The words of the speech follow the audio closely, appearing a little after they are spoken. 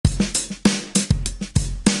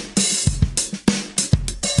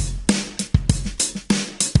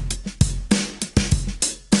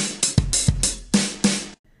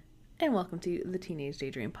And welcome to the Teenage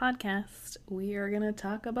Daydream Podcast. We are going to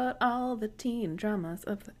talk about all the teen dramas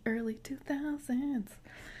of the early 2000s.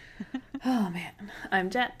 Oh man, I'm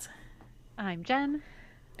Jet. I'm Jen.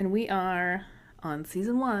 And we are on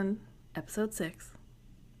Season 1, Episode 6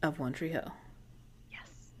 of One Tree Hill. Yes.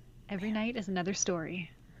 Every night is another story.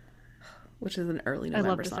 Which is an early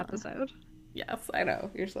November song. I love this episode. Yes, I know.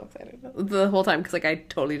 You're so excited. The whole time, because I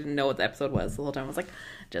totally didn't know what the episode was. The whole time I was like,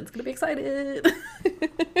 Jen's going to be excited.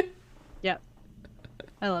 Yep.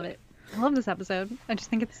 I love it. I love this episode. I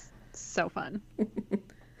just think it's so fun.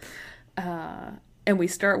 And we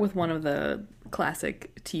start with one of the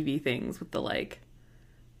classic TV things with the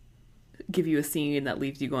give you a scene that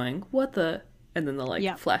leaves you going, what the? And then the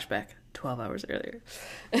flashback 12 hours earlier.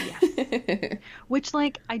 Yes. Which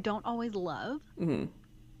I don't always love. Mm-hmm.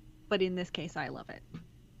 But in this case, I love it.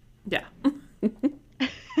 Yeah.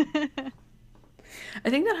 I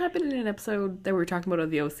think that happened in an episode that we were talking about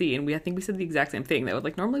of the OC, and I think we said the exact same thing. That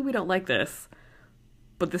was normally we don't like this,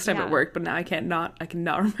 but this time it worked. But now I cannot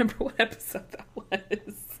remember what episode that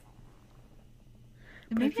was.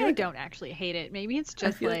 Maybe I don't actually hate it. Maybe it's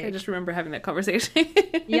just I feel like I just remember having that conversation.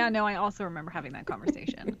 Yeah, no, I also remember having that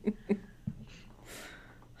conversation.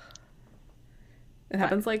 It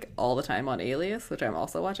happens all the time on Alias, which I'm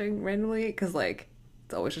also watching randomly, because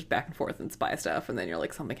it's always just back and forth and spy stuff, and then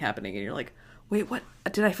you're something happening, and you're like, wait, what?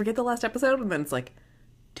 Did I forget the last episode? And then it's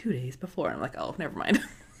 2 days before. And I'm like, oh, never mind.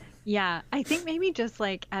 Yeah, I think maybe just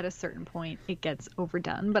at a certain point it gets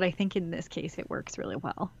overdone, but I think in this case it works really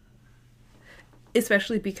well.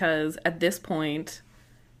 Especially because at this point,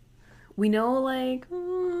 we know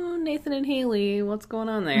Nathan and Haley, what's going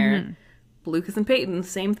on there? Mm-hmm. Lucas and Peyton,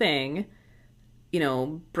 same thing.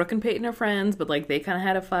 Brooke and Peyton are friends, but they kind of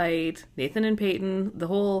had a fight. Nathan and Peyton, the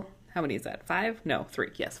whole, how many is that? 5? No,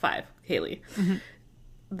 3. Yes, 5. Haley. Mm-hmm.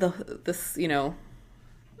 This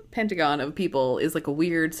pentagon of people is a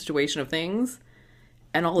weird situation of things,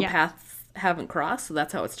 and all the paths haven't crossed, so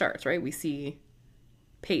that's how it starts, right? We see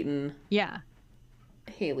Peyton,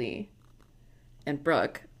 Haley, and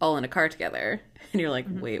Brooke all in a car together, and you're like,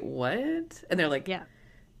 wait, what? And they're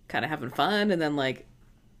kind of having fun, and then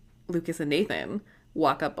Lucas and Nathan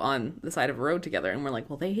walk up on the side of a road together, and we're like,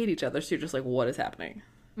 well, they hate each other, so you're just what is happening?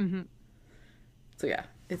 Mm-hmm. So yeah,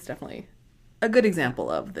 it's definitely a good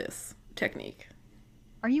example of this technique.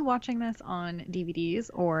 Are you watching this on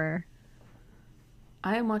DVDs or?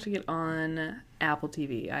 I am watching it on Apple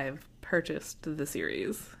TV. I have purchased the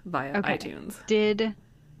series via iTunes. Did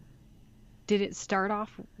it start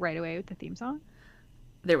off right away with the theme song?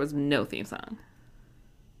 There was no theme song.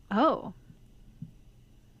 Oh.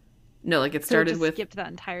 No, it started with... skipped that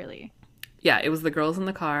entirely. Yeah, it was the girls in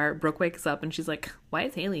the car. Brooke wakes up and she's like, why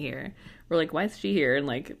is Haley here? We're like, why is she here?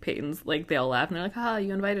 And Peyton's they all laugh and they're like, haha,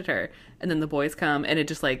 you invited her. And then the boys come and it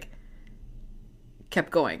just kept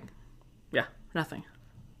going. Yeah, nothing.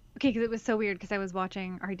 Okay, because it was so weird because I was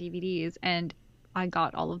watching our DVDs and I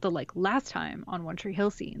got all of the last time on One Tree Hill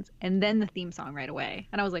scenes and then the theme song right away.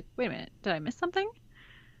 And I was like, wait a minute, did I miss something?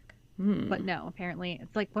 But no, apparently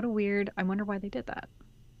it's what a weird, I wonder why they did that.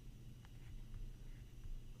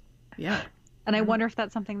 Yeah. And I wonder if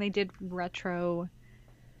that's something they did retroactively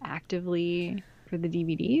for the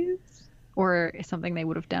DVDs or is something they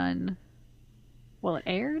would have done while it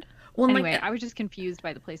aired. Well, anyway, I was just confused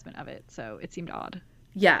by the placement of it, so it seemed odd.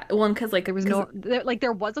 Yeah, well, because there was no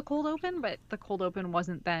there was a cold open, but the cold open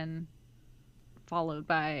wasn't then followed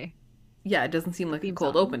by. Yeah, it doesn't seem like a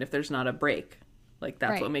cold open if there's not a break.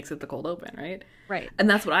 That's what makes it the cold open, right? Right. And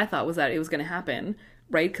that's what I thought was that it was going to happen,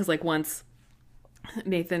 right? Because once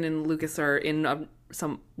Nathan and Lucas are in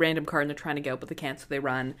some random car and they're trying to get out, but they can't, so they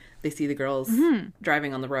run. They see the girls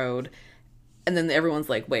driving on the road, and then everyone's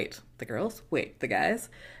like, "Wait, the girls? Wait, the guys?"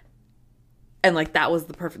 And that was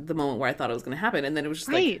the moment where I thought it was going to happen, and then it was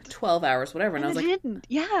just 12 hours, whatever, and I was like, "Didn't,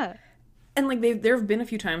 yeah." And there have been a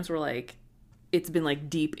few times where it's been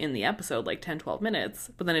deep in the episode, 10, 12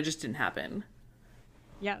 minutes, but then it just didn't happen.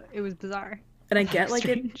 Yeah, it was bizarre. And I get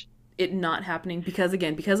it not happening because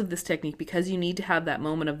of this technique, because you need to have that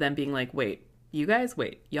moment of them being wait, you guys,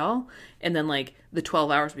 wait, y'all, and then the 12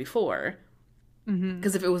 hours before,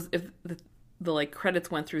 because if the credits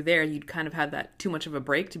went through there, you'd kind of have that too much of a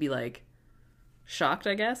break to be shocked,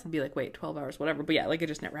 I guess, and be wait, 12 hours, whatever. But yeah, it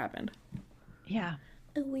just never happened. Yeah.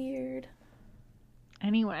 Weird.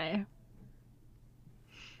 Anyway.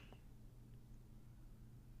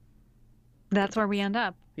 That's where we end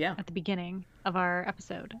up. Yeah. At the beginning of our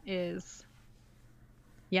episode is...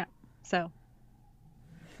 Yeah. So,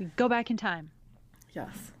 we go back in time.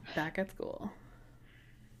 Yes. Back at school.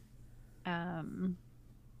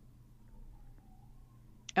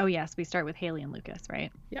 Oh, yes. We start with Haley and Lucas,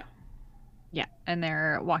 right? Yeah. Yeah, and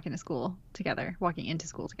they're walking into school together,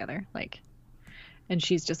 like, and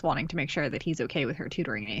she's just wanting to make sure that he's okay with her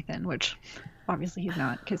tutoring Nathan, which obviously he's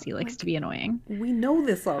not because he likes to be annoying. We know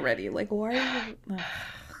this already. Like, why are you...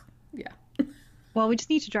 yeah. Well, we just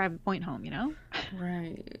need to drive the point home,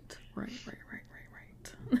 Right.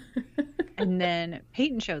 And then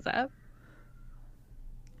Peyton shows up.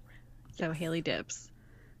 So Haley dips.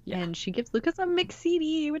 Yeah. And she gives Lucas a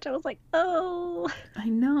McCD, which I was like, oh. I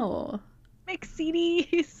know.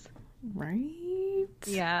 McCDs. Right?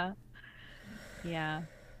 Yeah. Yeah.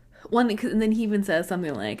 And then he even says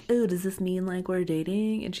something like, oh, does this mean, like, we're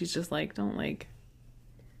dating? And she's just like, don't, like...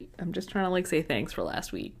 I'm just trying to, like, say thanks for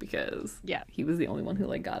last week because he was the only one who,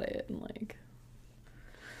 like, got it. And, like...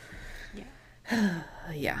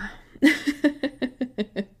 Yeah.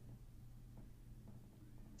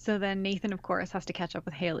 So then Nathan, of course, has to catch up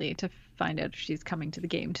with Haley to find out if she's coming to the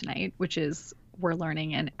game tonight, which is, we're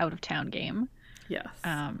learning, an out-of-town game. Yes.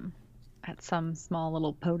 At some small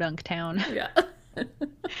little podunk town. Yeah.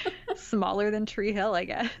 Smaller than Tree Hill, I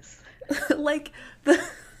guess. Like,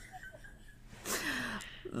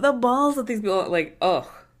 the balls that these people, like,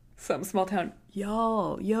 oh, some small town.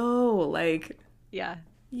 Yo, like... Yeah.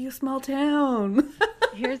 You small town.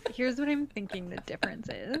 Here's what I'm thinking the difference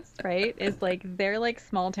is, right? Is like they're like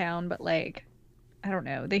small town, but like I don't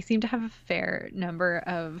know. They seem to have a fair number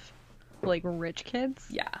of like rich kids.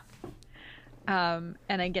 Yeah. And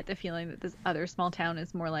I get the feeling that this other small town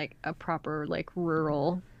is more like a proper like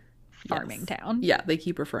rural farming town. Yeah, they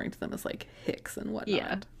keep referring to them as like hicks and whatnot.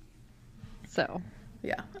 Yeah. So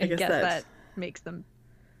yeah, I guess that makes them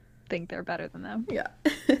think they're better than them. Yeah.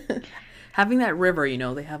 Having that river,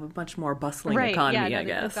 they have a much more bustling economy, I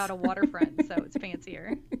guess. They've got a waterfront, so it's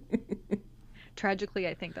fancier. Tragically,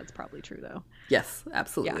 I think that's probably true, though. Yes,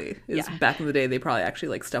 absolutely. Yeah. Back in the day, they probably actually,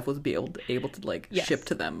 like, stuff was able to like, ship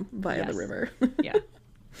to them via the river. Yeah.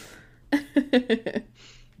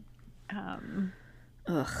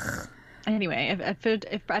 Ugh. Anyway,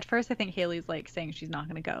 if at first I think Haley's, like, saying she's not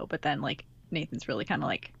going to go, but then, like, Nathan's really kind of,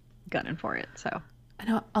 like, gunning for it, so. I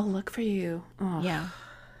know. I'll look for you. Oh. Yeah.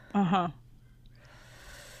 Uh-huh.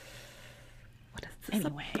 What is this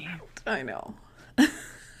about? I know.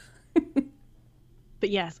 But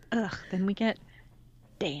yes, then we get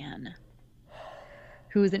Dan,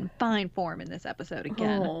 who's in fine form in this episode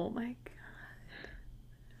again. Oh my god.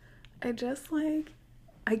 I just, like,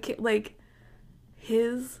 I can't, like,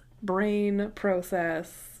 his brain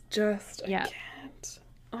process just, I can't.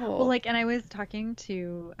 Oh. Well, like, and I was talking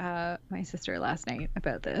to my sister last night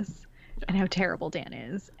about this and how terrible Dan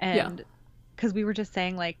is. And because we were just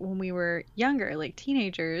saying, like, when we were younger, like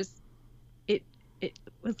teenagers, it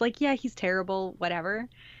was like, yeah, he's terrible, whatever.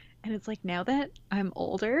 And it's like, now that I'm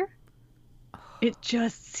older, it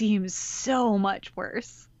just seems so much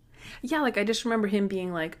worse. Yeah, like, I just remember him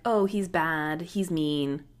being like, oh, he's bad, he's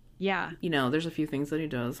mean. Yeah. There's a few things that he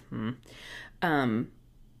does. But,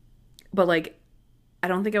 like, I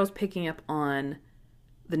don't think I was picking up on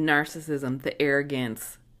the narcissism, the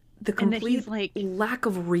arrogance, the complete, like, lack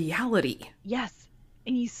of reality. Yes.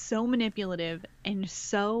 And he's so manipulative and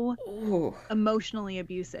so emotionally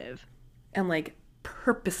abusive. And, like,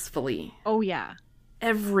 purposefully. Oh, yeah.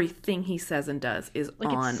 Everything he says and does is like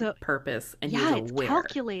on purpose, and he's aware. Yeah, it's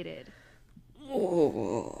calculated.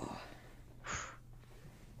 Oh.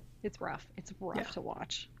 It's rough. It's rough to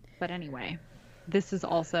watch. But anyway, this is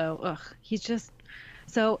also, he's just...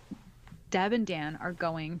 So, Deb and Dan are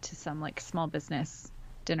going to some, like, small business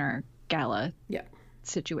dinner gala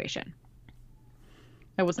situation.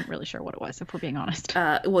 I wasn't really sure what it was, if we're being honest.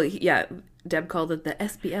 Deb called it the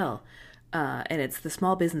SBL, and it's the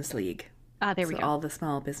Small Business League. There we go. All the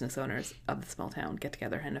small business owners of the small town get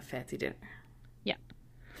together and have a fancy dinner. Yeah.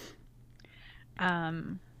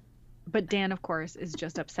 But Dan, of course, is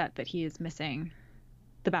just upset that he is missing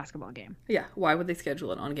the basketball game. Yeah. Why would they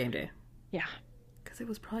schedule it on game day? Yeah. Because it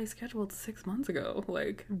was probably scheduled 6 months ago.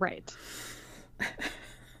 Like. Right.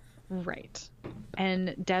 Right.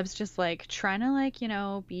 And Deb's just, like, trying to, like,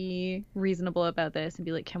 be reasonable about this and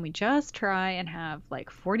be like, can we just try and have, like,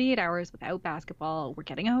 48 hours without basketball? We're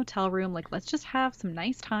getting a hotel room. Like, let's just have some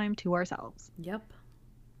nice time to ourselves. Yep.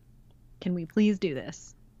 Can we please do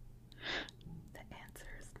this? The answer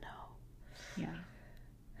is no. Yeah.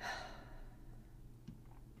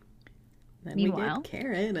 Then Meanwhile, we get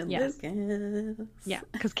Karen and Lucas. Yeah,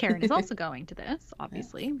 because Karen is also going to this,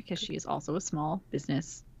 obviously, because she is also a small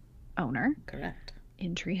business owner. Correct.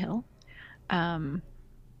 In Tree Hill. And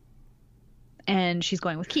she's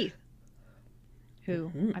going with Keith, who,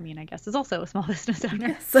 I mean, I guess is also a small business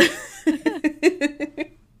owner. Yes.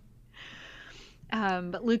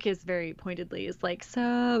 But Lucas very pointedly is like,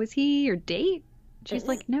 so is he your date? She's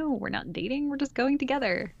like, no, we're not dating. We're just going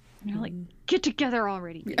together. And you're like, get together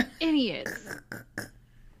already, you idiots.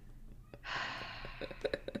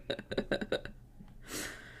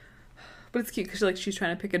 But it's cute because she's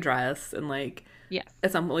trying to pick a dress, and like, yes,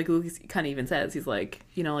 at some like Lucas kind of even says, he's like,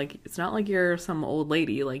 you know, like, it's not like you're some old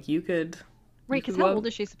lady, like you could, right? Because how old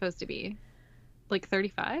is she supposed to be? Like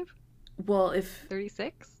 35? Well, if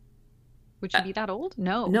 36, would she be that old?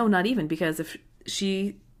 No, not even, because if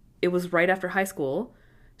it was right after high school,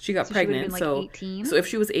 she got pregnant, she like 18? So if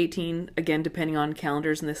she was 18, again depending on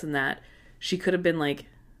calendars and this and that, she could have been like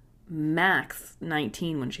max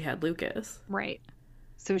 19 when she had Lucas. Right.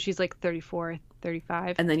 So she's like 34,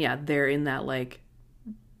 35. And then, yeah, they're in that, like,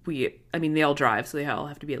 they all drive, so they all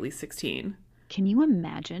have to be at least 16. Can you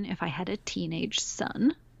imagine if I had a teenage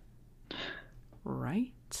son?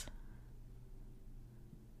 Right?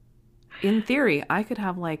 In theory, I could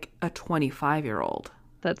have, like, a 25-year-old.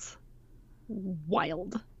 That's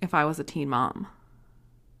wild. If I was a teen mom.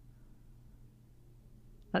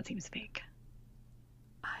 That seems fake.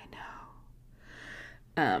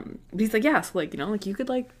 But he's like, yeah, so, like, you know, like, you could,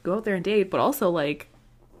 like, go out there and date, but also, like,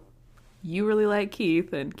 you really like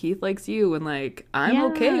Keith, and Keith likes you, and, like, I'm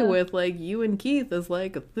okay with, like, you and Keith as,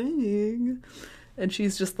 like, a thing. And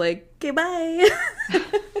she's just like, okay, bye.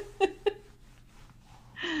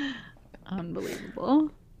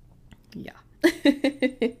 Unbelievable. Yeah.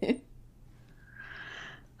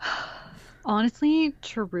 Honestly,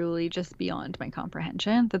 truly just beyond my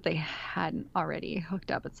comprehension that they hadn't already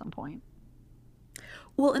hooked up at some point.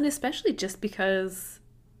 Well, and especially just because,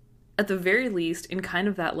 at the very least, in kind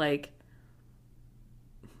of that, like,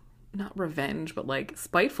 not revenge, but, like,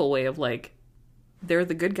 spiteful way of, like, they're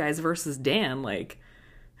the good guys versus Dan, like,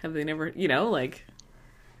 have they never, you know, like...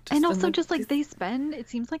 And also just, like, it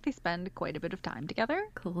seems like they spend quite a bit of time together.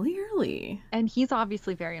 Clearly. And he's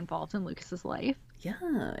obviously very involved in Lucas's life. Yeah.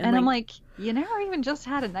 And I'm like, you never even just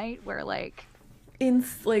had a night where, like... In,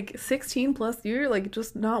 like, 16 plus years, like,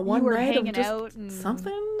 just not one night of just out and...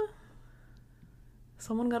 something?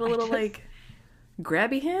 Someone got a little, like,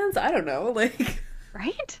 grabby hands? I don't know, like...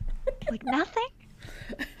 Right? Like, nothing?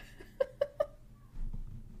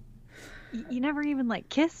 You never even, like,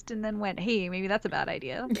 kissed and then went, hey, maybe that's a bad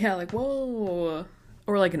idea. Yeah, like, whoa.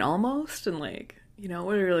 Or, like, an almost, and, like, you know,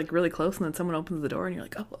 where you're, like, really close, and then someone opens the door, and you're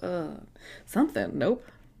like, oh, something. Nope.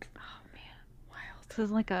 Oh, man. Wild. This is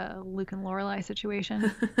like a Luke and Lorelai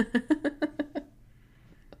situation.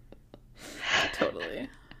 Totally.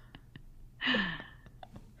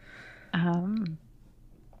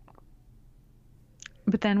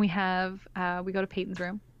 But then we go to Peyton's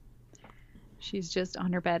room. She's just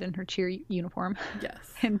on her bed in her cheer uniform.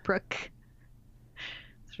 Yes. And Brooke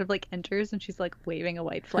sort of like enters and she's like waving a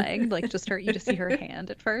white flag. Like just you just see her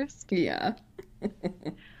hand at first. Yeah.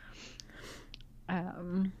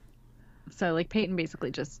 So like Peyton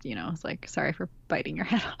basically just, you know, is like, sorry for biting your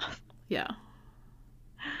head off. Yeah.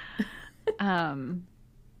 And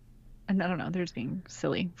I don't know, they're just being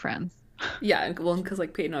silly friends. Yeah, and well, because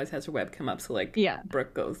like Peyton always has her webcam up, so like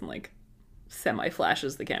Brooke goes and like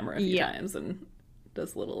semi-flashes the camera a few times and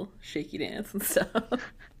does a little shaky dance and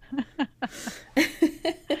stuff.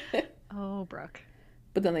 Oh, Brooke.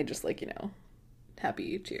 But then they just like, you know,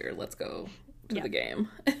 happy cheer, let's go to the game.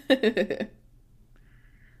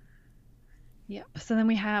 Yep. So then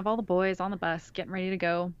we have all the boys on the bus getting ready to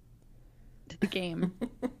go to the game.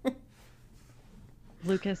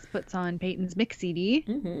 Lucas puts on Peyton's mix CD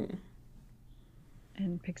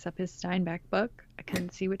and picks up his Steinbeck book. I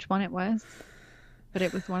couldn't see which one it was, but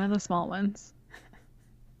it was one of the small ones.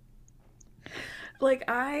 Like,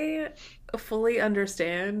 I fully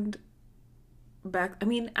understand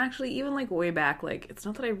actually, even like way back, like, it's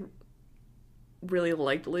not that I really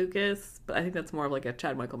liked Lucas, but I think that's more of like a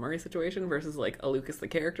Chad Michael Murray situation versus like a Lucas the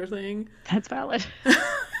character thing. That's valid.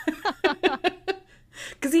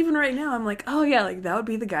 Because even right now, I'm like, oh yeah, like that would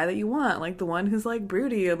be the guy that you want, like the one who's like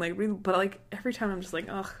broody and like, but like every time I'm just like,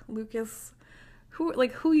 ugh, Lucas,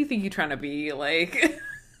 who you think you're trying to be, like?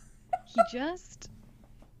 He just,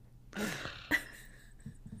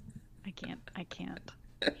 I can't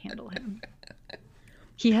handle him.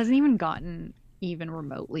 He hasn't even gotten even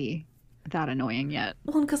remotely that annoying yet.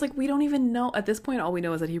 Well, because like we don't even know at this point. All we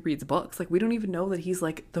know is that he reads books. Like we don't even know that he's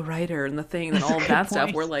like the writer and the thing and all of that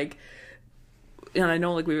stuff. We're like. And I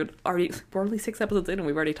know, like, we're only 6 episodes in, and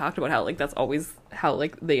we've already talked about how, like, that's always how,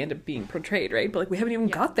 like, they end up being portrayed, right? But, like, we haven't even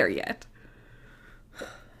got there yet.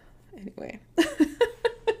 Anyway.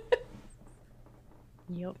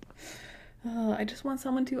 Yep. I just want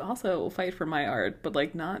someone to also fight for my art, but,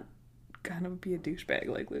 like, not kind of be a douchebag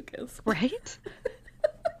like Lucas. Right?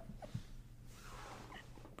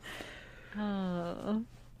 Oh,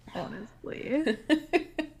 honestly.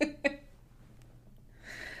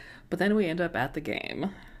 But then we end up at the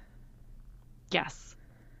game. Yes.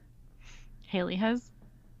 Haley has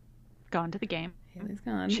gone to the game. Haley's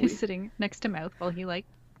gone. She's sitting next to Mouth while he, like,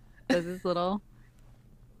 does his little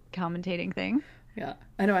commentating thing. Yeah.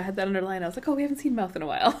 I know, I had that underlined. I was like, oh, we haven't seen Mouth in a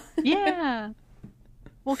while. Yeah.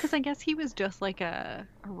 Well, because I guess he was just, like, a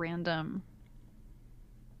random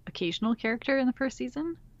occasional character in the first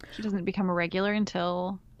season. He doesn't become a regular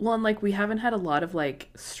until... Well, and, like, we haven't had a lot of, like,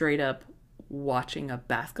 straight up watching a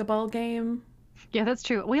basketball game. Yeah, that's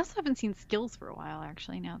true. We also haven't seen Skills for a while,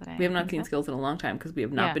 actually, now that I We have not think seen of it. Skills in a long time because we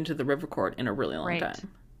have not been to the River Court in a really long Right. time.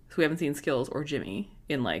 So we haven't seen Skills or Jimmy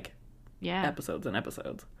in, like, Yeah. episodes and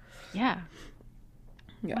episodes. Yeah.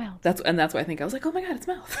 Yeah. Wild. That's why I think I was like, oh my god, it's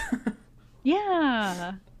Mouth.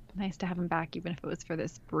 Yeah. Nice to have him back, even if it was for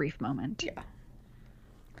this brief moment. Yeah.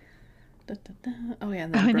 Da, da, da. Oh yeah,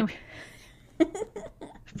 and Oh, then and then Brooke-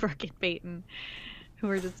 Brooke and Peyton, who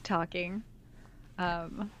were just talking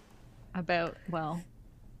about, well,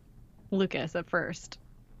 Lucas at first.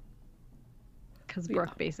 Because Brooke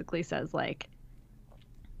Yeah. basically says, like,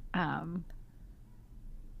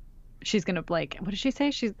 she's gonna, like, what did she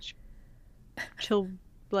say? She'll,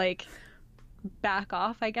 like, back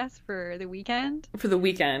off, I guess, for the weekend. for the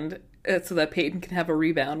weekend, so that Peyton can have a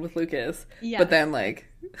rebound with Lucas. Yes. But then, like,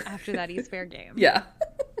 After that East Fair game. yeah.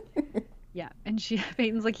 Yeah, and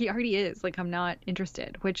Peyton's like, he already is. Like, I'm not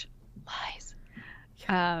interested, which lies.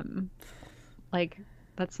 Like,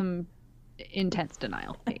 that's some intense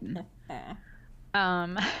denial, Peyton.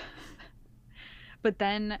 But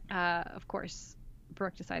then, of course,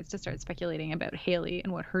 Brooke decides to start speculating about Haley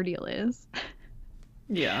and what her deal is,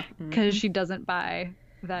 Yeah. because she doesn't buy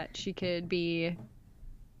that she could be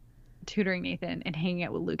tutoring Nathan and hanging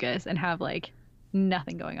out with Lucas and have, like,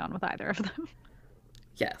 nothing going on with either of them.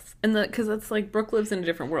 Yes. And because it's like Brooke lives in a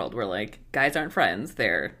different world where, like, guys aren't friends,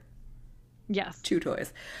 they're Yes. chew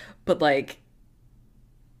toys. But, like,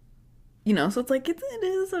 you know, so it's like, it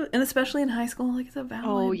is, and especially in high school, like, it's a valid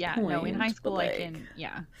Oh, yeah. point, No, in high but, school, like, I can,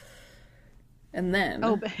 yeah. And then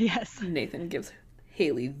Oh, but yes. Nathan gives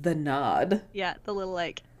Haley the nod. Yeah, the little,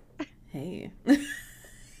 like, Hey.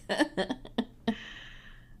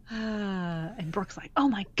 and Brooke's like, oh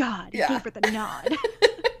my god, he Yeah. gave her the nod.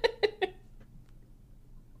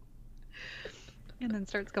 And then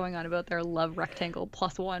starts going on about their love rectangle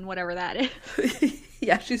 +1, whatever that is.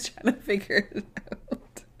 Yeah, she's trying to figure it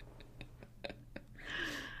out.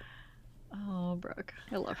 Oh, Brooke.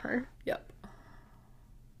 I love her. Yep.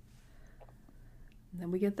 And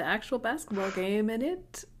then we get the actual basketball game, and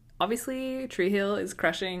it obviously Tree Hill is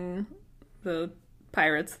crushing the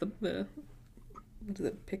Pirates. The what is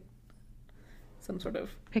it? Some sort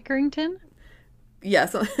of Pickerington? yeah,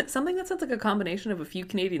 so something that sounds like a combination of a few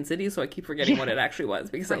Canadian cities. So I keep forgetting what it actually was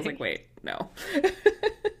because I was Right. like, wait, no.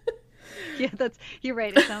 Yeah, you're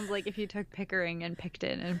right. It sounds like if you took Pickering and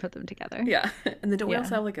Picton and put them together. Yeah, and then don't we Yeah.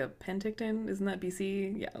 also have like a Penticton? Isn't that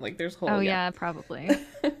BC? Yeah, like there's whole. Oh, yeah, probably.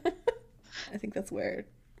 I think that's where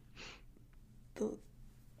the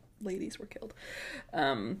ladies were killed.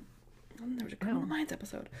 There was a Criminal Minds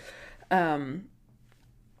episode.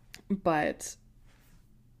 But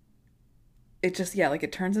it just, yeah, like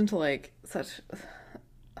it turns into like such,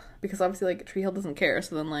 because obviously like Tree Hill doesn't care.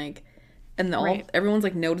 So then like, and Right. everyone's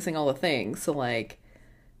like noticing all the things. So like,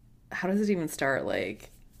 how does it even start?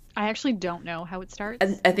 Like, I actually don't know how it starts.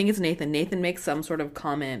 I think it's Nathan. Nathan makes some sort of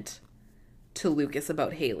comment to Lucas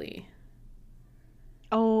about Haley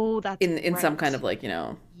Oh, that's in some right. kind of like, you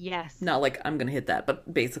know, Yes. not like I'm gonna hit that,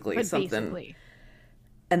 but basically but something. basically.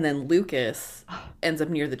 And then Lucas ends up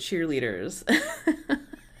near the cheerleaders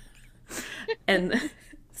and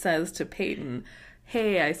says to Peyton,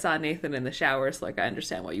 "Hey, I saw Nathan in the shower, so like I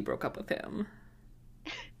understand why you broke up with him."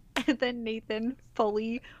 And then Nathan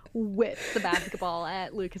fully whips the basketball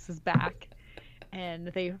at Lucas's back, and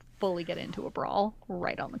they fully get into a brawl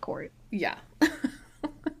right on the court Yeah.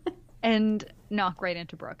 and knock right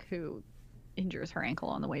into Brooke, who injures her ankle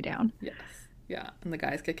on the way down. Yes. Yeah. And the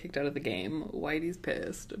guys get kicked out of the game. Whitey's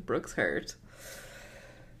pissed. Brooke's hurt.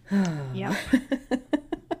 Yep.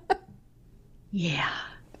 Yeah.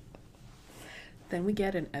 Then we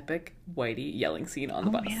get an epic Whitey yelling scene on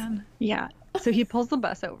the bus. Man. Yeah. So he pulls the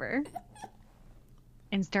bus over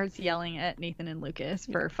and starts yelling at Nathan and Lucas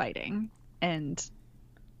for fighting and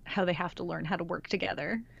how they have to learn how to work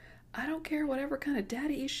together. I don't care whatever kind of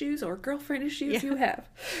daddy issues or girlfriend issues you have.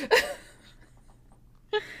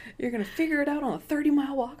 You're going to figure it out on a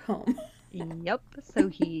 30-mile walk home. Yep. So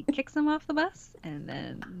he kicks him off the bus and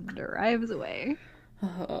then drives away.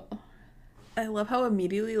 Oh, I love how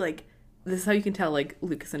immediately, like, this is how you can tell, like,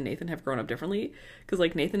 Lucas and Nathan have grown up differently. Because,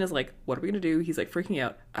 like, Nathan is like, what are we going to do? He's, like, freaking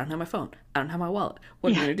out. I don't have my phone. I don't have my wallet. What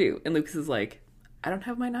are we going to do? And Lucas is like, I don't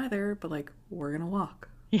have mine either, but, like, we're going to walk.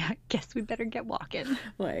 Yeah, guess we better get walking.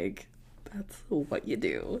 Like, that's what you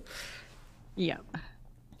do. Yep.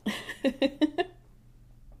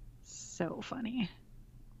 So funny.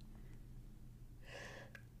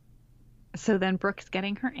 So then Brooke's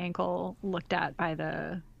getting her ankle looked at by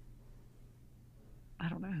the... I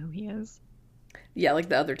don't know who he is. Yeah, like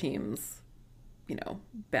the other teams, you know,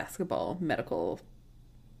 basketball, medical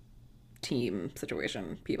team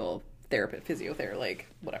situation, people, therapist, physiotherapist, like,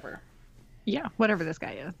 whatever. Yeah, whatever this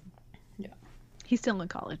guy is. Yeah. He's still in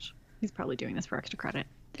college. He's probably doing this for extra credit.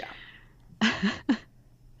 Yeah.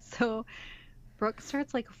 So Brooke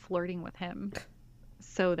starts like flirting with him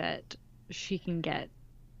so that she can get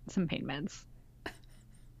some pain meds.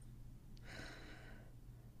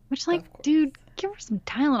 Which, like, dude, give her some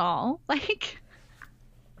Tylenol. Like,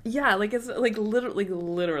 yeah, like, it's like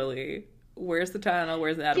literally, where's the Tylenol?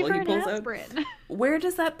 Where's the Advil? give her He an pulls aspirin. out. Where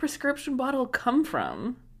does that prescription bottle come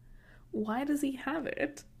from? Why does he have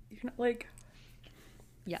it? You're not like.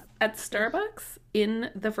 Yeah. At Starbucks,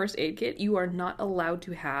 in the first aid kit, you are not allowed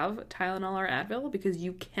to have Tylenol or Advil because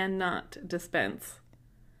you cannot dispense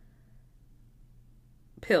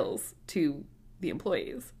pills to the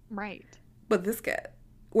employees. Right. But this guy,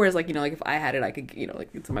 whereas, like, you know, like, if I had it, I could, you know,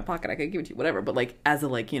 like, it's in my pocket, I could give it to you, whatever. But, like, as a,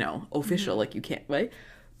 like, you know, official, like, you can't, right?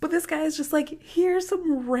 But this guy is just like, here's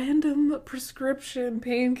some random prescription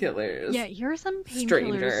painkillers. Yeah, here are some painkillers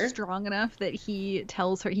Stranger. strong enough that he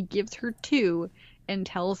gives her 2 and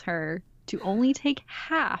tells her to only take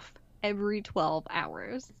half every 12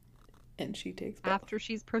 hours. And she takes both. After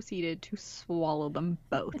she's proceeded to swallow them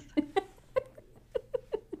both.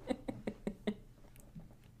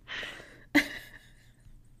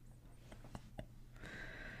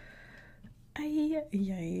 Yeah.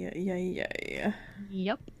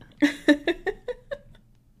 Yep.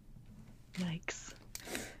 Yikes.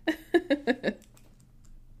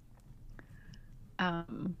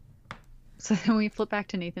 So then we flip back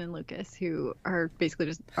to Nathan and Lucas, who are basically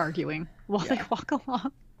just arguing while they walk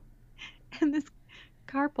along. And this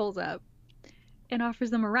car pulls up and offers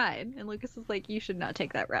them a ride. And Lucas is like, you should not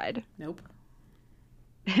take that ride. Nope.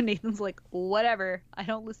 And Nathan's like, whatever. I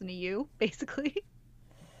don't listen to you, basically.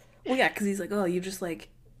 Well, yeah, because he's like, oh, you just, like,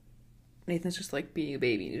 Nathan's just, like, being a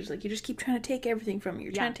baby. He's just like, you just keep trying to take everything from me.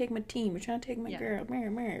 You're trying to take my team. You're trying to take my girl.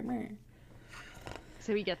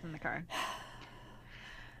 So he gets in the car.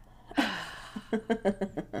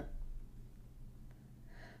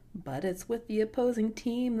 But it's with the opposing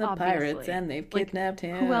team, the Obviously. Pirates, and they've kidnapped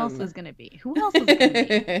him. Who else was going to be? Who else was going to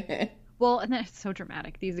be? Well, and that's so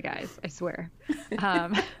dramatic. These guys, I swear.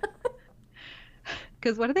 Because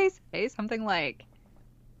what do they say? Something like,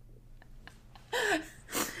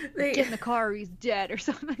 get in the car or he's dead or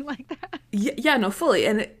something like that. Yeah, no, fully.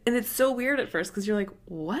 And it's so weird at first because you're like,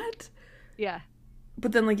 what? Yeah.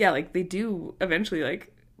 But then, like, yeah, like, they do eventually,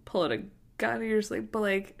 like, pull out a gun and you're just like, but,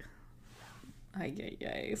 like,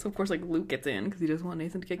 ay. So, of course, like, Luke gets in because he doesn't want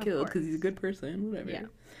Nathan to get killed because he's a good person, whatever. Yeah.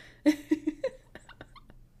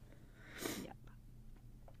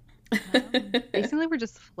 Basically, we're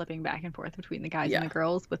just flipping back and forth between the guys and the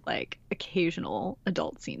girls with, like, occasional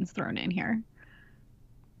adult scenes thrown in here.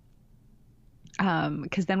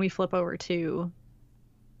 Because then we flip over to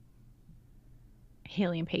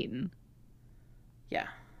Haley and Peyton. Yeah.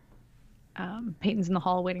 Peyton's in the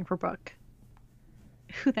hall waiting for Brooke,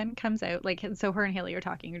 who then comes out. Like, so her and Haley are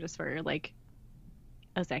talking just for, like,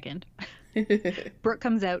 a second. Brooke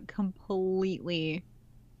comes out completely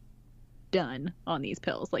done on these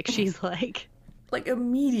pills. Like, she's like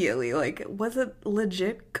immediately, like, was it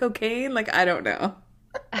legit cocaine? Like, I don't know.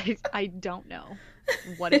 I don't know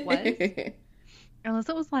what it was. Unless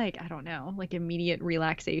it was, like, I don't know, like, immediate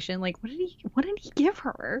relaxation. Like, what did he give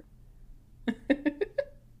her?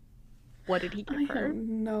 What did he give her? I have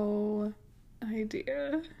no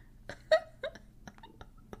idea.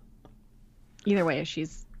 Either way,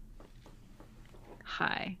 she's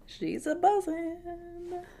high. She's a buzzin'.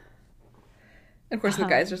 And of course, the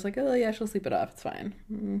guy's just like, oh, yeah, she'll sleep it off. It's fine.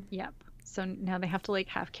 Mm. Yep. So now they have to, like,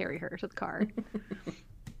 half carry her to the car.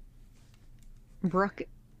 Brooke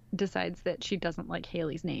decides that she doesn't like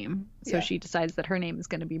Haley's name. So she decides that her name is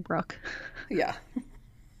going to be Brooke. Yeah.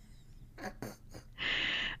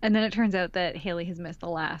 And then it turns out that Haley has missed the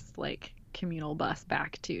last, like, communal bus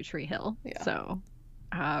back to Tree Hill. Yeah. So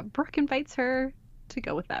Brooke invites her to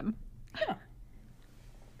go with them. Yeah.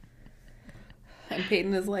 And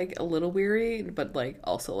Peyton is like a little weary, but like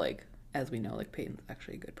also like, as we know, like Peyton's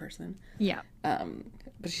actually a good person. Yeah.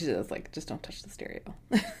 But she says like, just don't touch the stereo.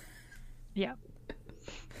 Yeah.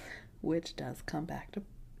 Which does come back to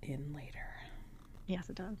in later. Yes,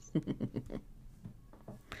 it does.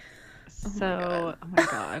 Oh my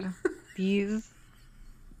god. These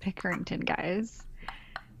Pickerington guys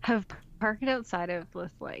have parked outside of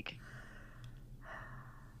this like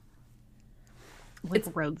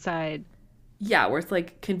roadside. Yeah, where it's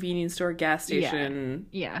like convenience store, gas station,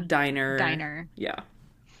 diner. Yeah.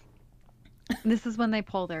 This is when they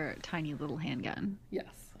pull their tiny little handgun. Yes.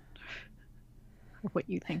 What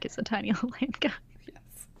you think is a tiny little handgun.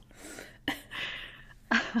 Yes.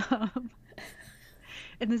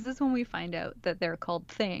 And this is when we find out that they're called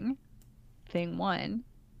Thing 1,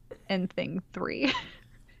 and Thing 3.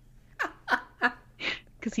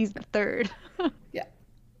 Because he's the third. Yeah.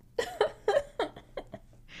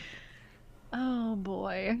 Oh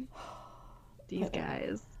boy. These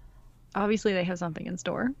guys. Obviously they have something in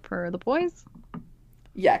store for the boys.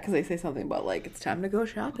 Yeah, because they say something about like, it's time to go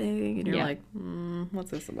shopping. And you're Yeah. like,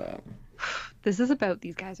 what's this about? This is about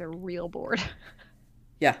these guys are real bored.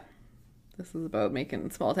 Yeah. This is about making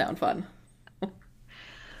small town fun.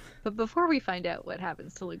 But before we find out what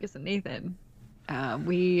happens to Lucas and Nathan,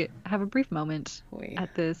 we have a brief moment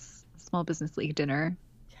at this Small Business League dinner.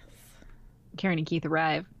 Yes. Karen and Keith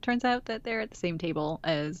arrive. Turns out that they're at the same table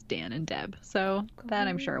as Dan and Deb. So that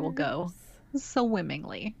I'm sure will go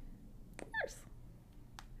swimmingly. Of course.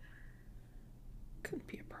 Couldn't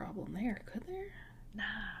be a problem there, could there? Nah.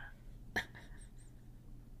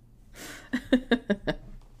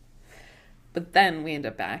 But then we end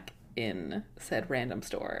up back in said random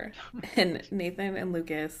store, and Nathan and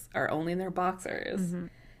Lucas are only in their boxers, and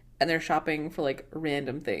they're shopping for like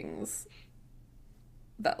random things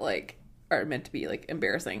that like are meant to be like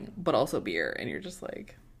embarrassing, but also beer, and you're just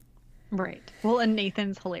like, Right. Well, and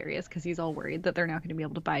Nathan's hilarious because he's all worried that they're not going to be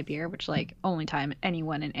able to buy beer, which like only time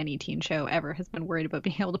anyone in any teen show ever has been worried about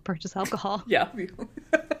being able to purchase alcohol. yeah.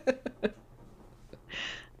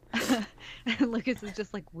 And Lucas is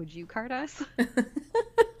just like, would you card us?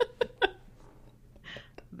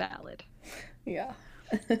 Valid. Yeah.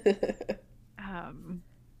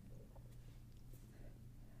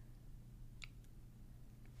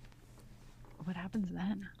 What happens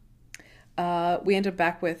then? We end up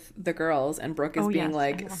back with the girls, and Brooke is being yes,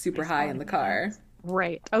 like super high in the car.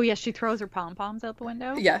 Right. Oh, yes, she throws her pom-poms out the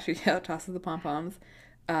window. Yeah, she tosses the pom-poms.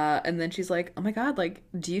 And then she's like, oh my god, like,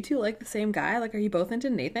 do you two like the same guy? Like, are you both into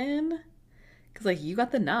Nathan? Because, like, you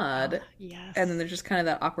got the nod. Yes. And then there's just kind of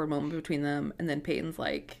that awkward moment between them. And then Peyton's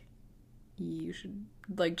like, you should,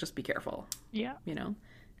 like, just be careful. Yeah. You know?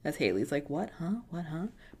 As Haley's like, what, huh? What, huh?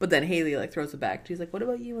 But then Haley, like, throws it back. She's like, what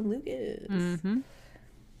about you and Lucas? Mm-hmm.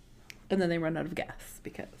 And then they run out of gas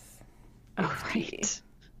because... Oh, right.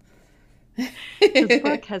 Because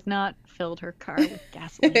Brooke has not filled her car with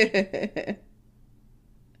gasoline.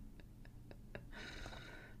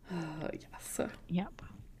 Yes. Yep.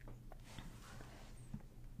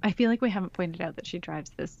 I feel like we haven't pointed out that she drives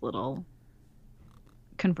this little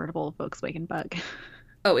convertible Volkswagen Bug.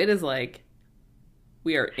 Oh, it is like,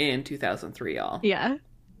 we are in 2003, y'all. Yeah.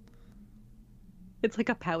 It's like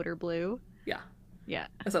a powder blue. Yeah. Yeah.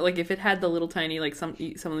 So like if it had the little tiny, like some of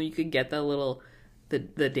them you could get the little, the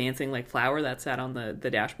dancing like flower that sat on the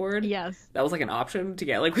dashboard. Yes. That was like an option to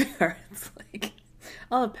get like with her. It's like,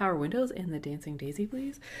 I'll have power windows and the dancing daisy,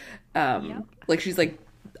 please. Yep. Like she's like,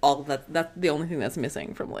 all of that, that's the only thing that's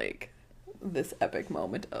missing from like this epic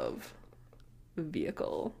moment of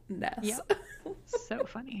vehicle-ness. Yep. So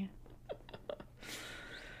funny.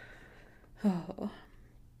 Oh.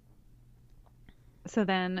 So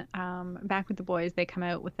then, back with the boys, they come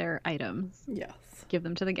out with their items. Yes. Give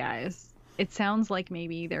them to the guys. It sounds like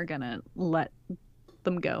maybe they're gonna let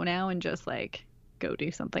them go now and just like go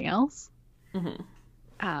do something else. Mm-hmm.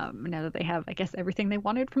 Now that they have, I guess, everything they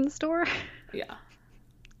wanted from the store. Yeah.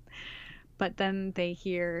 But then they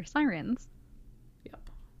hear sirens. Yep.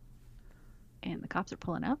 And the cops are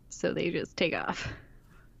pulling up, so they just take off.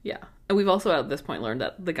 Yeah. And we've also at this point learned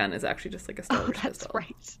that the gun is actually just like a starter's That's pistol.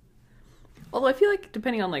 right. Although I feel like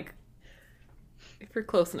depending on like, if you're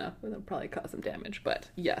close enough, it'll probably cause some damage. But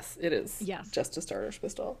yes, it is just a starter's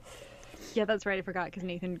pistol. Yeah, that's right. I forgot because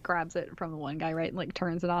Nathan grabs it from the one guy, right, and like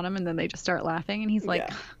turns it on him, and then they just start laughing, and he's like,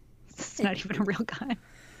 "It's not even a real gun."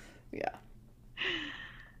 Yeah.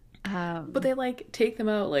 But they like take them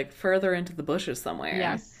out like further into the bushes somewhere.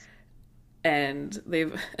 Yes. And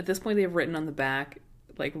at this point they've written on the back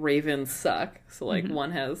like ravens suck. So like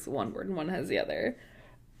one has one word and one has the other.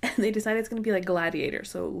 And they decide it's going to be like gladiators.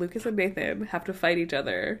 So Lucas and Nathan have to fight each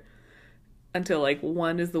other until like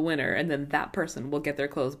one is the winner, and then that person will get their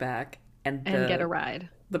clothes back, and get a ride.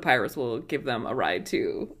 The pirates will give them a ride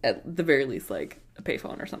to, at the very least, like a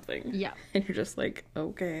payphone or something. Yeah. And you're just like,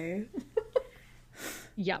 okay.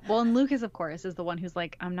 Yeah. Well, and Lucas, of course, is the one who's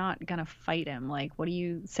like, I'm not gonna fight him. Like, what are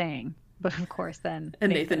you saying? But of course, then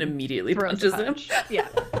and Nathan immediately punches him. Yeah.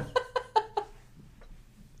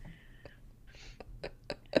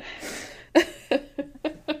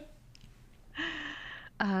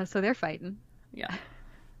 So they're fighting. Yeah.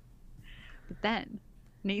 But then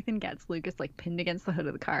Nathan gets Lucas like pinned against the hood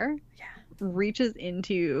of the car. Yeah. Reaches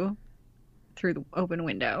through the open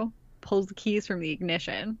window, pulls the keys from the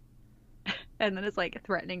ignition, and then is like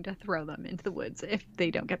threatening to throw them into the woods if they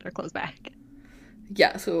don't get their clothes back.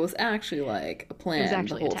 Yeah, so it was actually like a plan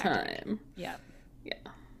the whole time. Yeah. Yeah.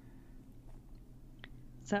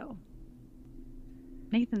 So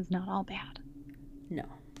Nathan's not all bad. No.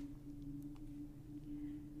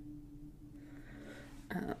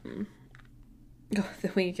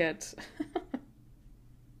 Then we get...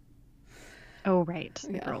 Oh, right.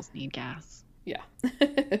 The girls need gas. Yeah.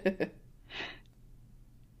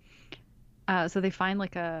 So they find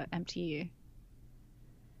like a empty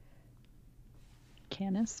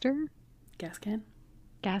canister? Gas can?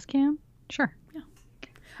 Gas can? Sure. Yeah.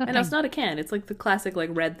 And it's not a can. It's like the classic like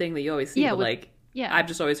red thing that you always see. Yeah, but like, yeah. I've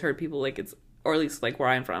just always heard people like it's, or at least like where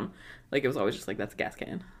I'm from, like it was always just like, that's a gas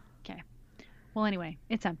can. Okay. Well, anyway,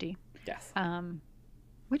 it's empty. Yes.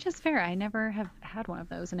 Which is fair. I never have had one of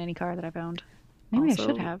those in any car that I've owned. Maybe also, I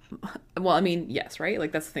should have. Well, I mean, yes, right?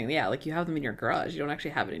 Like, that's the thing. Yeah, like, you have them in your garage. You don't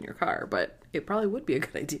actually have it in your car, but it probably would be a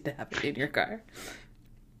good idea to have it in your car.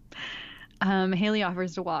 Haley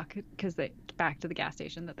offers to walk because they back to the gas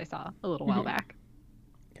station that they saw a little while back.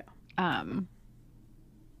 Yeah. And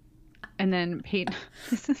then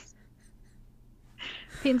Peyton's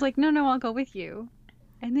like, no, I'll go with you.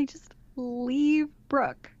 And they just leave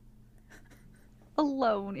Brooke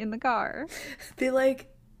alone in the car. They like...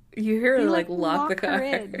 You hear her like lock the car.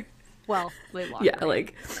 In. Well, they lock. Yeah,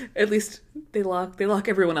 like at least they lock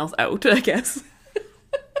everyone else out, I guess.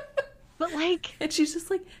 But like, and she's just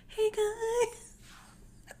like, "Hey guys."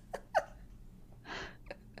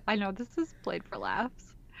 I know this is played for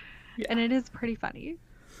laughs, yeah. And it is pretty funny,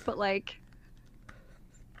 but like,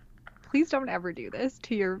 please don't ever do this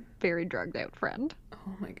to your very drugged out friend.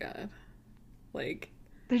 Oh my god, like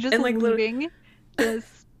they're just like leaving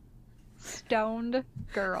this stoned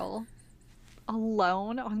girl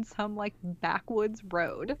alone on some like backwoods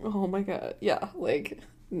road. Oh my god, yeah, like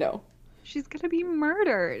no, she's gonna be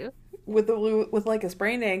murdered with like a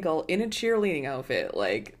sprained ankle in a cheerleading outfit.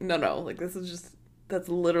 Like no, like this is just that's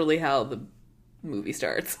literally how the movie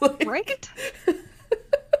starts. Like... Right?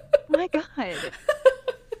 My god,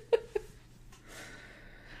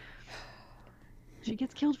 she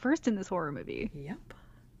gets killed first in this horror movie. Yep.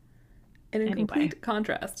 And in complete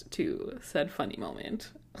contrast to said funny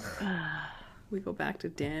moment, we go back to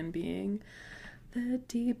Dan being the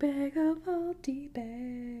D-bag of all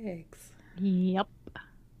D-bags. Yep.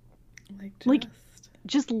 Like,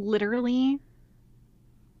 just literally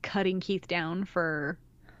cutting Keith down for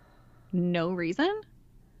no reason?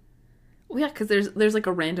 Well, yeah, because there's like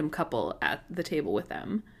a random couple at the table with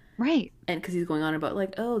them. Right. And because he's going on about,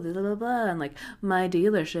 like, oh, blah, blah, blah, and, like, my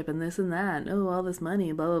dealership and this and that, and, oh, all this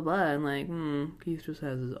money, blah, blah, blah, and, like, Keith just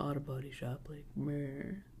has his auto body shop, like,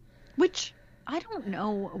 meh. Which, I don't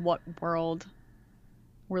know what world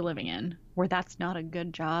we're living in where that's not a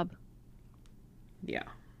good job. Yeah.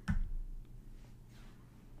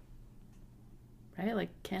 Right? Like,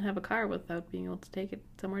 can't have a car without being able to take it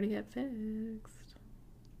somewhere to get fixed.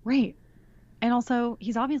 Right. And also,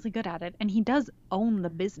 he's obviously good at it, and he does own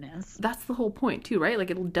the business. That's the whole point, too, right?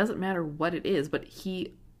 Like, it doesn't matter what it is, but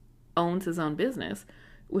he owns his own business,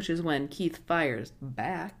 which is when Keith fires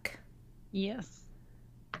back. Yes.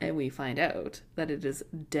 And we find out that it is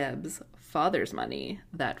Deb's father's money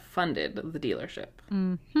that funded the dealership.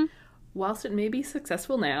 Mm-hmm. Whilst it may be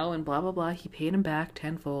successful now, and blah, blah, blah, he paid him back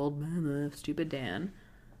tenfold, blah, blah, stupid Dan.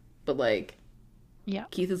 But, like, yeah,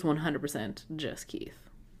 Keith is 100% just Keith.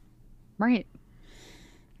 Right.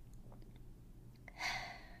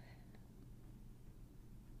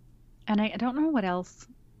 And I don't know what else.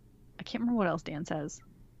 I can't remember what else Dan says.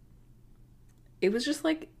 It was just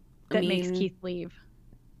like... That makes Keith leave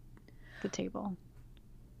the table.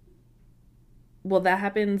 Well, that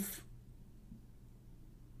happens...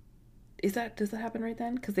 Does that happen right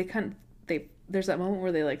then? Because there's that moment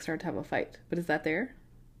where they like start to have a fight. But is that there?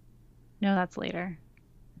 No, that's later.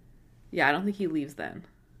 Yeah, I don't think he leaves then.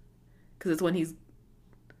 Because it's when he's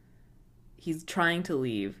trying to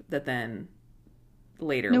leave that then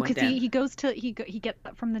later No, when because Dan. he goes to he gets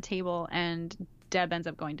up from the table and Deb ends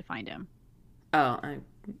up going to find him. Oh, I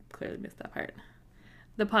clearly missed that part.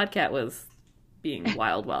 The podcat was being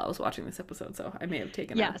wild while I was watching this episode, so I may have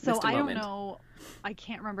taken Yeah, missed so a I don't moment. know. I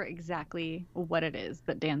can't remember exactly what it is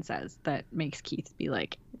that Dan says that makes Keith be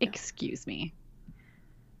like, "Excuse me,"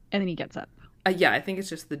 and then he gets up. Yeah, I think it's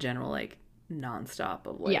just the general like nonstop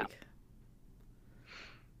of like Yeah.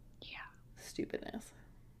 stupidness.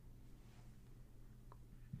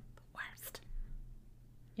 The worst.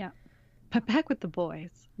 Yeah. But back with the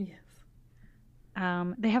boys. Yes.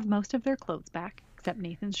 They have most of their clothes back except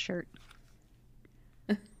Nathan's shirt.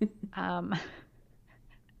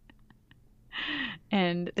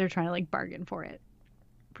 And they're trying to like bargain for it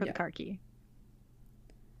for the car key.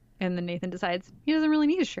 And then Nathan decides he doesn't really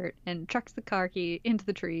need a shirt and chucks the car key into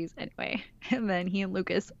the trees anyway. And then he and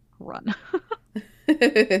Lucas run.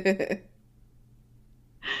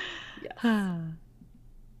 Yes.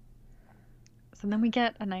 So then we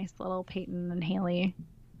get a nice little Peyton and Haley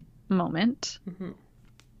moment. Mm-hmm.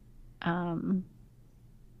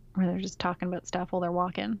 Where they're just talking about stuff while they're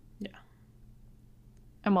walking. Yeah.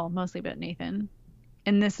 And well, mostly about Nathan.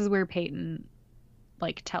 And this is where Peyton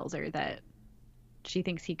like tells her that she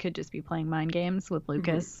thinks he could just be playing mind games with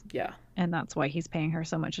Lucas. Mm-hmm. Yeah. And that's why he's paying her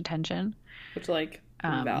so much attention. Which like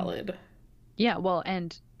valid. Yeah, well,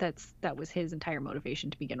 and that was his entire motivation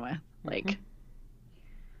to begin with. Like Mm-hmm.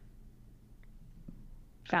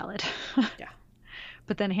 valid. Yeah.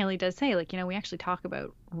 But then Haley does say, like, we actually talk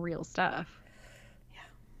about real stuff. Yeah.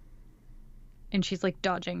 And she's like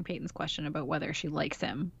dodging Peyton's question about whether she likes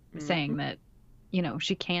him, saying that,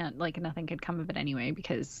 she can't, like, nothing could come of it anyway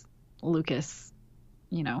because Lucas,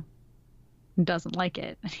 doesn't like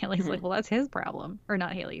it. And Haley's like, well, that's his problem. Or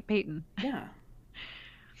not Haley, Peyton. Yeah.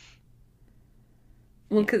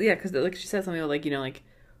 Well, because like she said something like, like,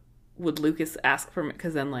 would Lucas ask for,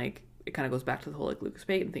 because then like it kind of goes back to the whole like Lucas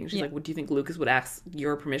Peyton thing. She's like, well, do you think Lucas would ask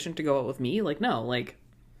your permission to go out with me? Like, no, like,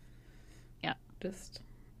 yeah, just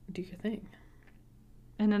do your thing.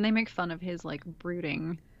 And then they make fun of his like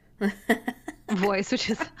brooding voice, which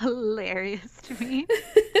is hilarious to me.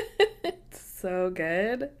 It's so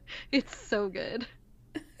good. It's so good.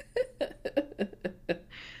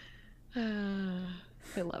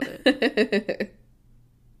 I love it.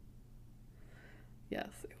 Yes,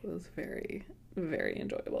 it was very, very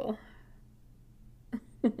enjoyable.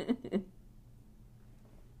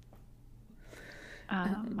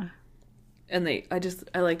 And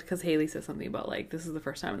I liked because Haley said something about like this is the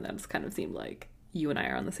first time that it's kind of seemed like you and I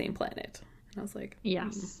are on the same planet, and I was like,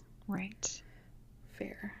 yes, right,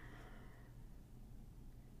 fair.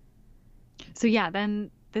 So yeah,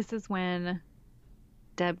 then this is when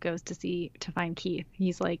Deb goes to find Keith.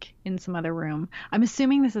 He's like in some other room. I'm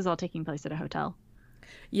assuming this is all taking place at a hotel.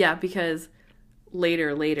 Yeah, because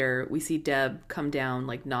later we see Deb come down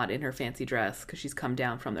like not in her fancy dress because she's come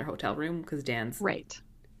down from their hotel room because Dan's right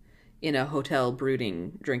in a hotel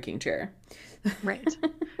brooding drinking chair. Right.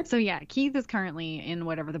 So yeah, Keith is currently in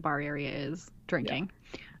whatever the bar area is drinking.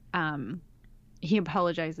 Yeah. He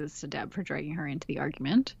apologizes to Deb for dragging her into the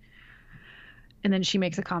argument. And then she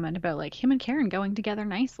makes a comment about like him and Karen going together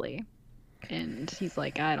nicely. And he's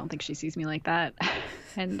like, I don't think she sees me like that.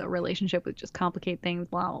 And a relationship would just complicate things,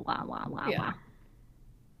 blah, blah, blah, blah, blah.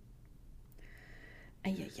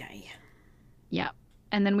 Ay. Yeah.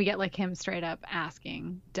 And then we get like him straight up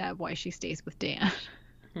asking Deb why she stays with Dan.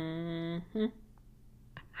 Mm-hmm.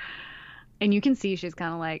 And you can see she's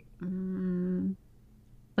kind of like,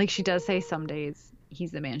 like she does say some days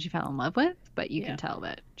he's the man she fell in love with, but you can tell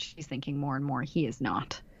that she's thinking more and more he is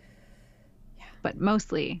not. Yeah. But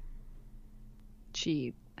mostly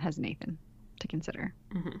she has Nathan to consider.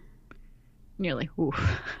 Mm-hmm. Nearly. Ooh.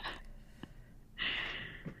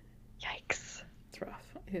 Yikes. It's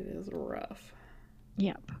rough. It is rough.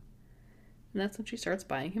 Yep. And that's when she starts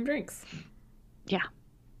buying him drinks. Yeah.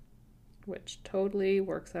 Which totally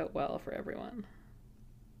works out well for everyone.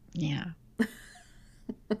 Yeah.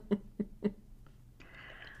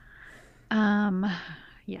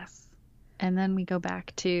 Yes. And then we go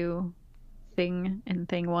back to Thing and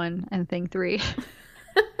Thing 1 and Thing 3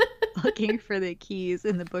 looking for the keys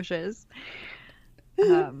in the bushes.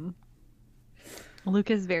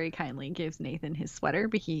 Lucas very kindly gives Nathan his sweater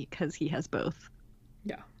because he has both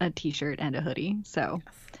a t-shirt and a hoodie. So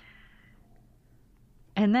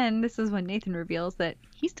and then this is when Nathan reveals that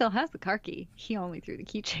he still has the car key. He only threw the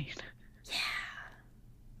keychain. Yeah.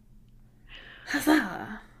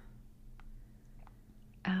 Huzzah.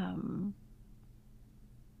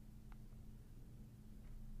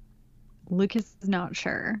 Lucas is not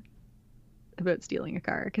sure about stealing a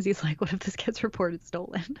car because he's like, what if this gets reported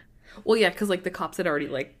stolen? Well, yeah, because like the cops had already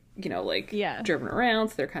like, you know, like Yeah. driven around,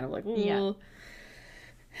 so they're kind of like, ooh. Yeah.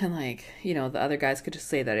 And like, you know, the other guys could just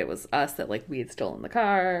say that it was us, that like we had stolen the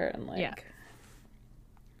car, and like, Yeah.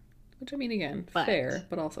 which I mean, again, But- fair,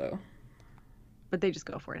 but also, But they just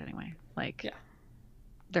go for it anyway. Like, yeah.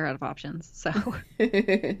 they're out of options. So,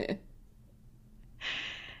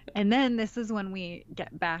 and then this is when we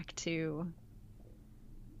get back to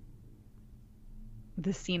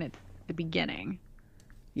the scene at the beginning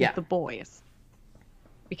Yeah. with the boys.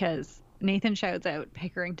 Because Nathan shouts out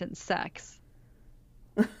Pickerington's sex.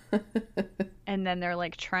 And then they're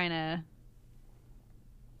like trying to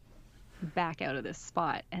back out of this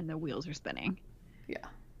spot and the wheels are spinning. Yeah.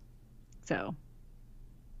 So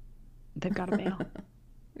they've got to bail.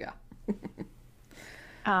 Yeah.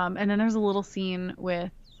 And then there's a little scene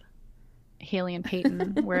with Haley and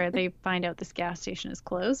Peyton where they find out this gas station is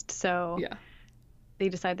closed. So Yeah. they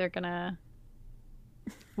decide they're gonna.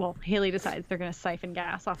 Well, Haley decides they're gonna siphon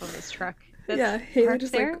gas off of this truck. That's Yeah, Haley parked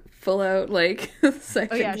just there. like full out like siphon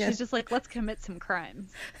Oh yeah, gas. she's just like, let's commit some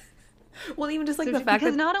crimes. Well, even just like So the fact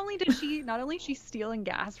because that not only is she stealing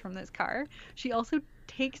gas from this car, she also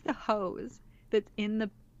takes the hose that's in the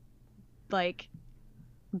like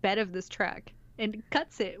bed of this truck and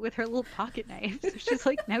cuts it with her little pocket knife. So she's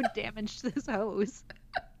like now damaged this hose.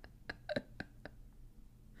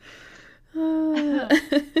 Well,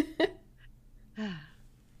 Yeah.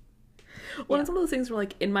 it's one of those things where,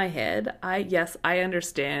 like, in my head, I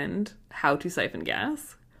understand how to siphon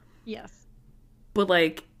gas, Yes. but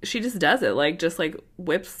like, she just does it, like, just like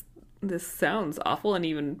whips. This sounds awful, and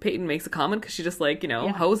even Peyton makes a comment because she just like, you know,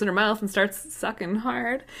 Yeah. hose in her mouth and starts sucking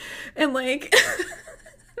hard, and like,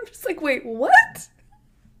 I'm just like, wait, what?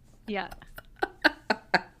 Yeah.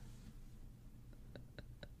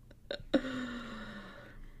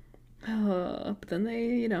 But then they,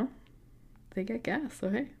 you know, they get gas. So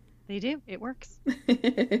hey. They do. It works.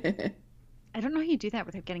 I don't know how you do that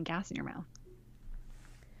without getting gas in your mouth.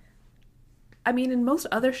 I mean, in most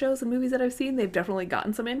other shows and movies that I've seen, they've definitely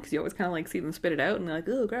gotten some in because you always kind of like see them spit it out and they're like,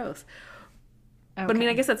 oh, gross. Okay. But I mean,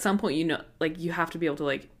 I guess at some point, you know, like you have to be able to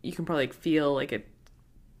like, you can probably like feel like it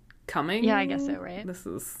coming. Yeah, I guess so, right? This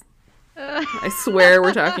is, I swear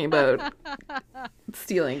we're talking about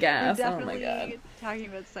stealing gas. We're Oh my definitely God. talking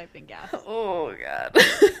about siphoning gas. Oh God.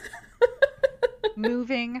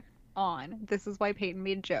 Moving on. This is why Peyton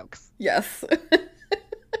made jokes. Yes.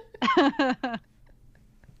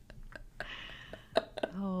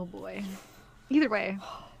 Oh boy. Either way,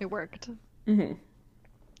 it worked. Hmm.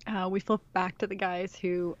 We flip back to the guys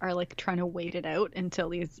who are like trying to wait it out until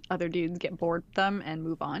these other dudes get bored with them and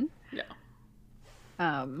move on. Yeah.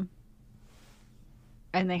 And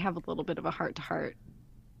they have a little bit of a heart to heart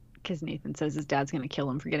because Nathan says his dad's going to kill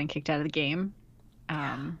him for getting kicked out of the game.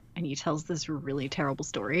 And he tells this really terrible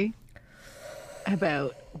story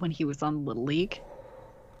about when he was on Little League.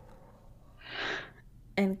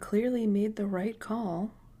 And clearly made the right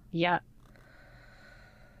call. Yeah.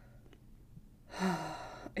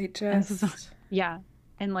 It And just. yeah.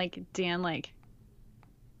 And like Dan like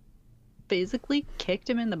physically kicked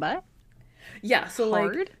him in the butt. Yeah, so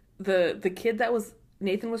Hard? like the kid that was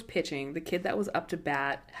Nathan was pitching, the kid that was up to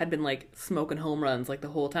bat had been like smoking home runs like the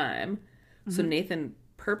whole time. So Nathan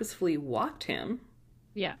purposefully walked him,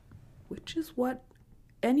 Yeah. which is what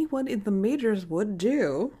anyone in the majors would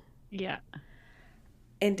do. Yeah.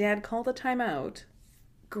 And Dad called a timeout,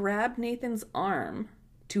 grabbed Nathan's arm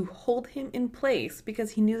to hold him in place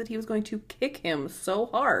because he knew that he was going to kick him so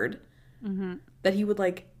hard that he would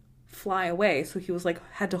like fly away. So he was like,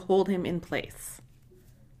 had to hold him in place.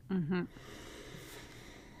 Mm-hmm.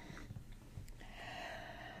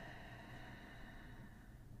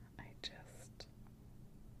 I just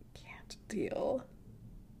can't deal.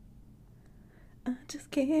 I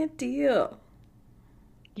just can't deal.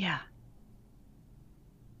 Yeah.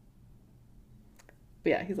 But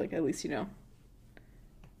yeah, he's like, at least you know.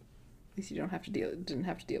 At least you didn't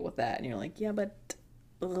have to deal with that. And you're like, yeah, but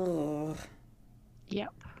ugh, Yep.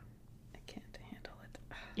 I can't handle it.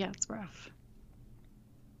 Yeah, it's rough.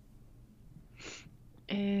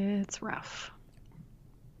 It's rough.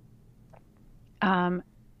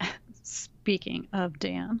 Speaking of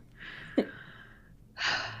Dan,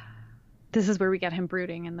 this is where we get him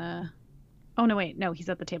brooding in the. Oh no, wait, no, he's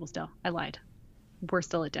at the table still. I lied. We're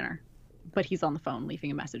still at dinner, but he's on the phone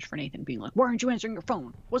leaving a message for Nathan, being like, "Why aren't you answering your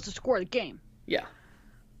phone? What's the score of the game?" Yeah.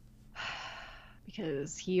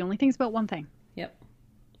 Because he only thinks about one thing. Yep.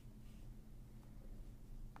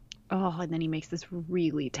 Oh, and then he makes this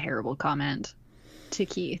really terrible comment to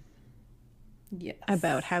Keith Yes.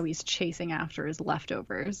 about how he's chasing after his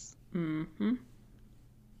leftovers. Mm-hmm.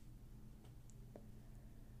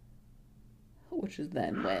 Which is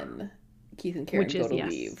then when Keith and Karen go to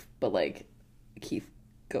leave, but like Keith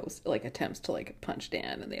goes like attempts to like punch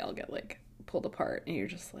Dan, and they all get like pulled apart, and you're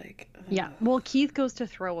just like, ugh. Yeah. Well, Keith goes to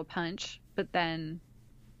throw a punch, but then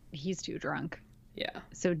he's too drunk. Yeah.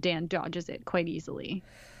 So Dan dodges it quite easily.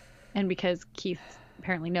 And because Keith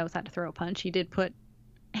apparently knows how to throw a punch, he did put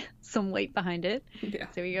some weight behind it. Yeah.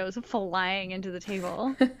 So he goes flying into the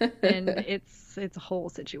table, and it's a whole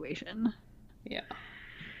situation. Yeah.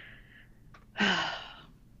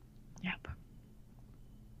 Yep.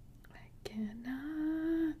 I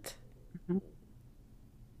cannot. Mm-hmm.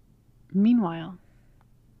 Meanwhile,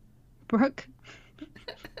 Brooke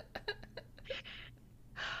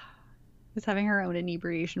is having her own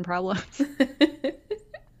inebriation problems.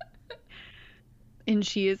 And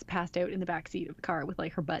she is passed out in the back seat of the car with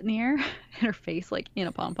like her butt in the air and her face like in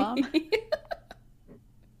a pom-pom.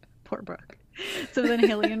 Poor Brooke. So then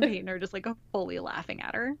Haley and Peyton are just like fully laughing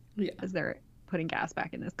at her as they're putting gas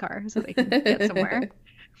back in this car so they can get somewhere.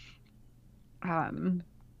 Oh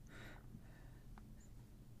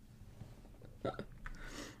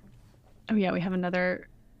yeah, we have another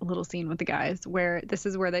little scene with the guys where this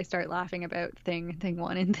is where they start laughing about thing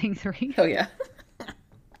 1 and thing 3. Oh yeah.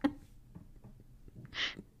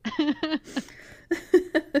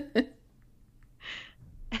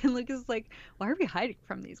 And Lucas is like, why are we hiding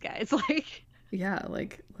from these guys? Like, yeah,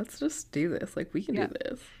 like let's just do this. Like we can do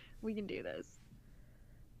this. We can do this.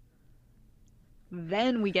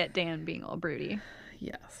 Then we get Dan being all broody.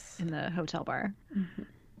 Yes. In the hotel bar. Mm-hmm.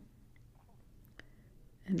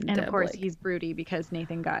 And of course, he's broody because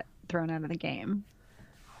Nathan got thrown out of the game.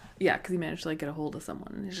 Yeah, because he managed to like get a hold of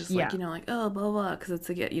someone, and it's just like, you know, like, oh, blah blah, because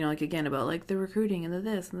it's again, you know, like again about like the recruiting and the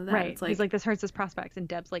this and the that. Right. It's like, he's like, this hurts his prospects, and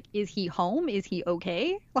Deb's like, is he home? Is he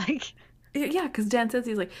okay? Like, yeah, because Dan says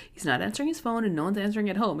he's like, he's not answering his phone, and no one's answering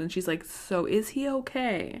at home, and she's like, so is he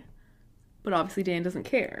okay? But obviously Dan doesn't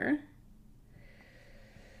care.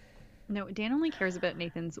 No, Dan only cares about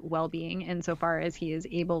Nathan's well-being insofar as he is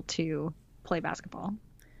able to play basketball.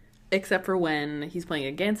 Except for when he's playing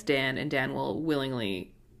against Dan, and Dan will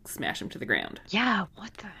willingly smash him to the ground. Yeah,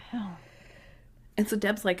 what the hell? And so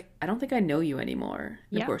Deb's like, I don't think I know you anymore.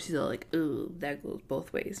 And of course he's all like, ooh, that goes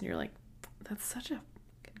both ways. And you're like, that's such a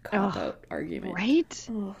cop-out argument. Right?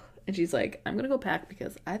 Ugh. And she's like, I'm going to go pack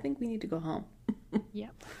because I think we need to go home.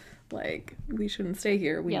 Yep. Like, we shouldn't stay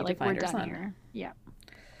here. We need to find our son. Here. Yeah.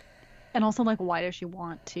 And also, like, why does she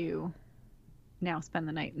want to now spend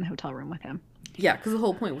the night in the hotel room with him? Yeah, because the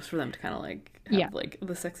whole point was for them to kind of like have like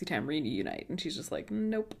the sexy time reunite, and she's just like,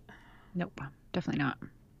 nope, definitely not.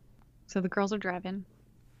 So the girls are driving.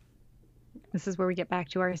 This is where we get back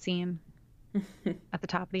to our scene at the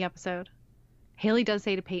top of the episode. Haley does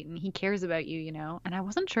say to Peyton, he cares about you, you know, and I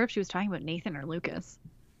wasn't sure if she was talking about Nathan or Lucas.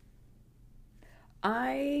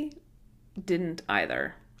 I didn't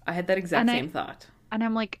either. I had that exact same thought. And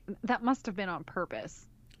I'm like, that must have been on purpose.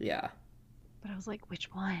 Yeah. But I was like, which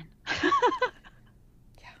one?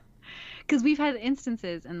 Because we've had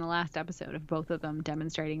instances in the last episode of both of them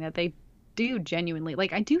demonstrating that they do genuinely,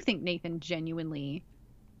 like, I do think Nathan genuinely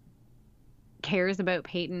cares about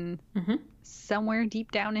Peyton somewhere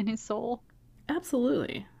deep down in his soul.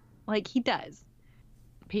 Absolutely. Like, he does.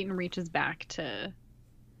 Peyton reaches back to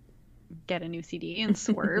get a new CD and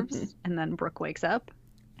swerves, and then Brooke wakes up.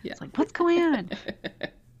 Yeah. It's like, what's going on?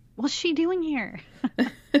 What's she doing here?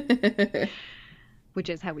 Which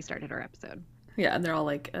is how we started our episode. Yeah, and they're all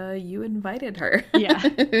like, you invited her. Yeah.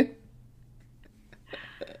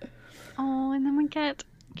 Oh, and then we get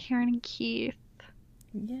Karen and Keith.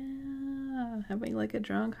 Yeah, having like a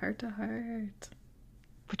drunk heart-to-heart.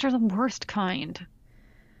 Which are the worst kind.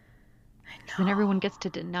 I know. Then everyone gets to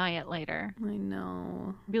deny it later. I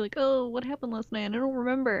know. Be like, oh, what happened last night? I don't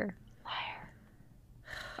remember. Liar.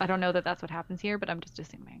 I don't know that that's what happens here, but I'm just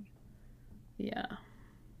assuming. Yeah.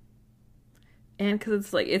 And because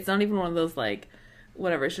it's like, it's not even one of those like,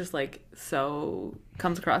 whatever, it's just like so,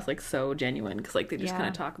 comes across like so genuine, because like they just kind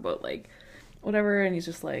of talk about like whatever, and he's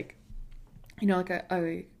just like, you know, like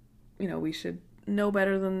I you know, we should know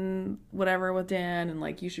better than whatever with Dan, and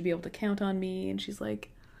like you should be able to count on me, and she's like,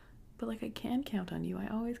 but like I can count on you, I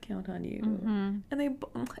always count on you. And then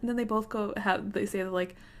they both they say that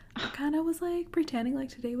like, I kind of was like pretending like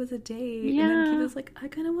today was a date, and then Keith was like, I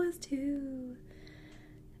kind of was too.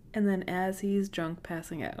 And then as he's drunk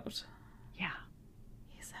passing out, he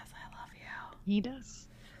says, I love you. He does.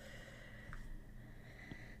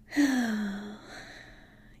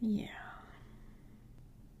 Yeah.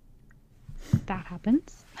 That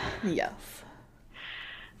happens. Yes.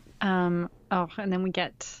 And then we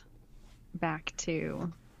get back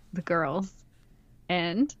to the girls,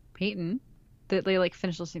 and Peyton they like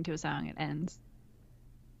finish listening to a song, it ends,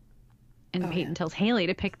 and Oh, Peyton yeah. tells Haley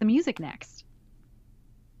to pick the music next,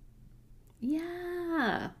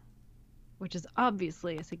 Yeah. which is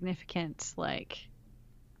obviously a significant like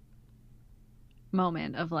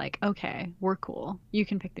moment of like, okay, we're cool. You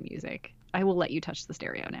can pick the music. I will let you touch the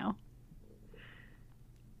stereo now.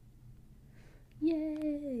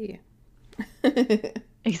 Yay.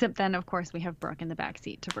 Except then, of course, we have Brooke in the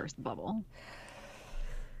backseat to burst the bubble.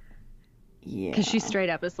 Yeah. Because she straight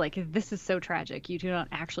up is like, this is so tragic. You do not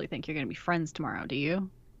actually think you're going to be friends tomorrow, do you?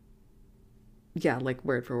 Yeah, like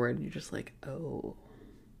word for word. And you're just like, oh.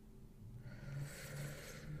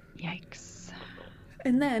 Yikes.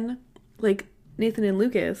 And then, like, Nathan and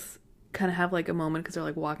Lucas kind of have like a moment because they're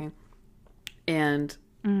like walking and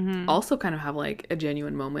also kind of have like a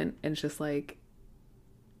genuine moment. And it's just like,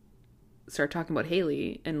 start talking about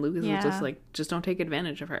Haley. And Lucas is just like, just don't take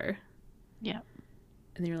advantage of her. Yeah.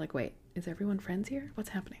 And then you're like, wait, is everyone friends here? What's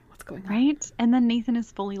happening? What's going on? Right? And then Nathan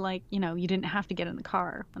is fully like, you know, you didn't have to get in the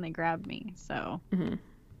car when they grabbed me. So. Mm-hmm.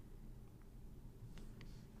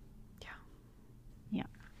 Yeah.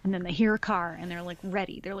 And then they hear a car and they're like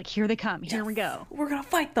ready. They're like, here they come. Here we go. We're going to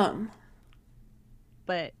fight them.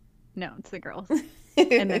 But no, it's the girls.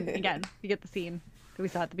 And then again, you get the scene that we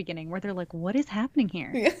saw at the beginning where they're like, what is happening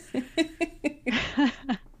here? Yeah.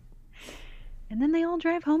 And then they all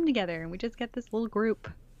drive home together and we just get this little group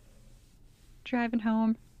driving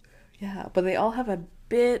home. Yeah, but they all have a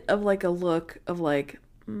bit of like a look of like,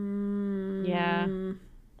 Yeah.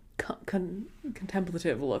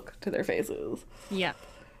 contemplative look to their faces. Yeah.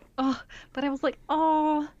 Oh, but I was like,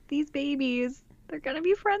 oh, these babies, they're gonna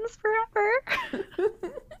be friends forever.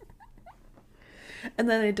 And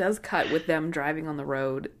then it does cut with them driving on the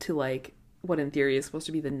road to like what in theory is supposed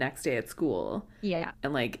to be the next day at school. Yeah.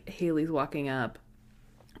 And like Haley's walking up,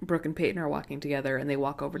 Brooke and Peyton are walking together, and they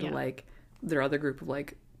walk over to Yeah. like their other group of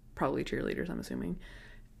like probably cheerleaders, I'm assuming.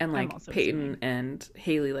 And like also Peyton assuming. and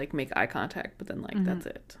Haley like make eye contact, but then like that's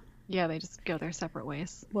it. Yeah, they just go their separate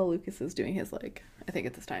ways. Well, Lucas is doing his like, I think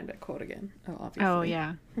it's his time to quote again. Oh, obviously. Oh,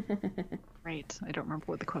 yeah. Right. I don't remember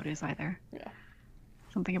what the quote is either. Yeah.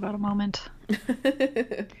 Something about a moment.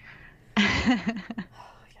 Yes,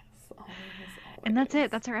 always. And that's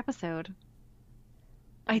it. That's our episode.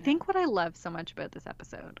 I think what I love so much about this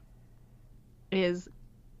episode is,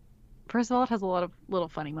 first of all, it has a lot of little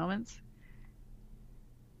funny moments.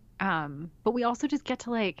 But we also just get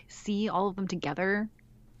to like see all of them together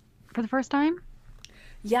for the first time.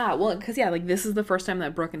 Yeah, well, because like this is the first time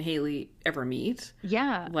that Brooke and Haley ever meet.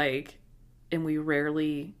 Yeah. Like, and we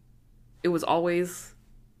rarely. It was always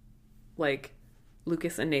like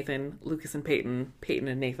Lucas and Nathan, Lucas and Peyton, Peyton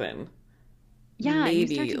and Nathan. Yeah. and you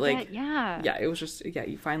Maybe start to like get, yeah. yeah. It was just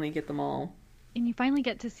you finally get them all. And you finally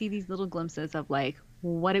get to see these little glimpses of like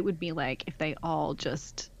what it would be like if they all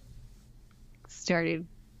just started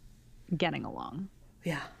getting along.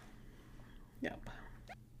 Yeah. Yep.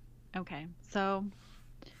 Okay, so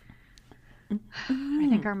I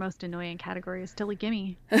think our most annoying category is still a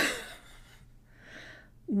gimme.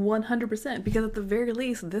 100%. Because at the very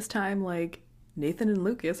least, this time like Nathan and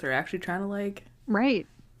Lucas are actually trying to like Right.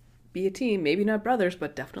 be a team. Maybe not brothers,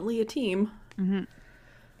 but definitely a team. Mm-hmm.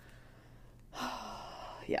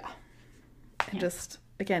 Yeah. And Yeah. just,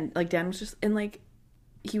 again, like Dan was just, and like,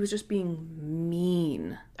 he was just being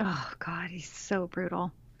mean. Oh God, he's so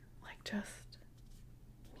brutal. Like, just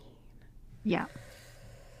Yeah.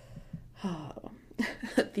 oh.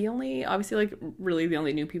 The only, obviously, like, really the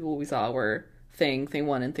only new people we saw were Thing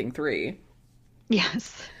 1, and Thing 3.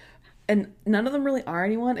 Yes. And none of them really are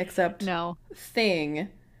anyone except No. Thing,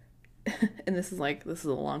 and this is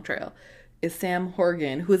a long trail, is Sam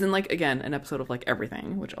Horgan, who is in, like, again, an episode of, like,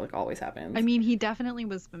 everything, which, like, always happens. I mean, he definitely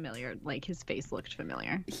was familiar. Like, his face looked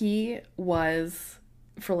familiar. He was,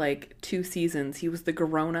 for, like, 2 seasons, he was the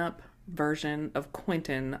grown-up version of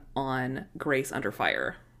Quentin on Grace Under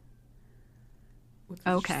Fire. Which is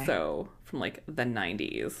Okay. So, from, like, the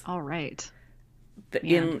 90s. All right.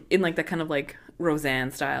 In like that kind of, like,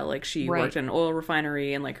 Roseanne style. Like, she Right. worked in an oil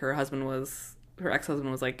refinery, and, like, her ex-husband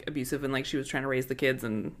was, like, abusive, and, like, she was trying to raise the kids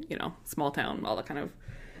in, you know, small town, all that kind of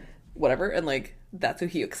whatever. And, like, that's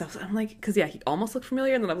who I'm like, because, yeah, he almost looked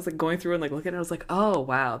familiar, and then I was, like, going through and, like, looking at it, I was like, oh,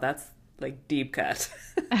 wow, that's, like, deep cut.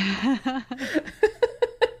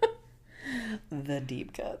 The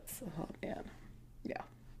deep cuts. Oh, man. Yeah.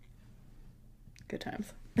 Good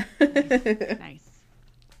times. Nice.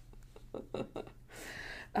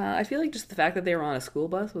 I feel like just the fact that they were on a school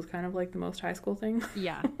bus was kind of like the most high school thing.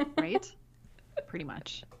 Yeah. Right. Pretty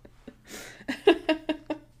much.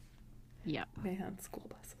 Yep. Man, school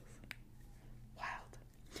buses.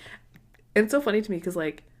 Wild. And it's so funny to me because,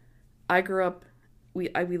 like, I grew up, we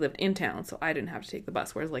lived in town, so I didn't have to take the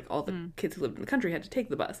bus, whereas like all the kids who lived in the country had to take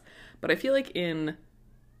the bus. But I feel like in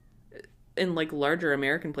like larger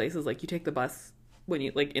American places, like you take the bus when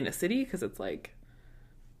you like in a city, because it's like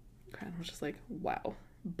kind of just like, wow,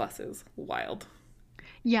 buses, wild.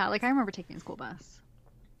 Yeah, like I remember taking a school bus.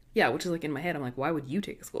 Yeah, which is like in my head, I'm like, why would you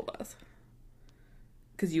take a school bus?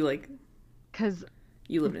 Because you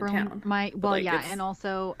lived in town. And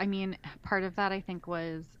also, I mean, part of that I think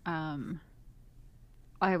was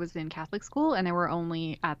I was in Catholic school, and there were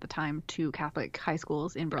only at the time 2 Catholic high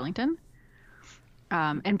schools in Burlington.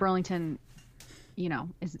 And Burlington,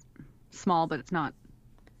 is small, but it's not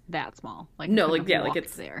that small. Like no, like yeah, like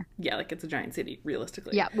it's there. Yeah, like it's a giant city,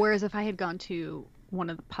 realistically. Yeah. Whereas if I had gone to one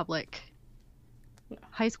of the public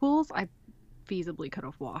high schools, I feasibly could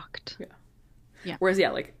have walked. Yeah. Yeah. Whereas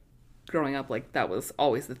yeah, like growing up, like that was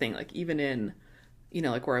always the thing. Like even in,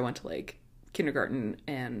 like where I went to like kindergarten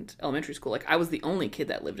and elementary school, like I was the only kid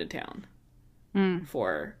that lived in town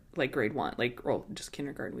for like grade 1. Like, well, just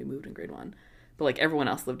kindergarten, we moved in grade 1. But like everyone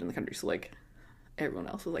else lived in the country, so like everyone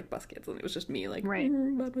else was like bus kids, and it was just me like by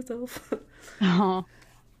myself. Oh.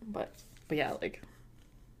 But yeah, like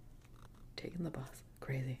taking the bus,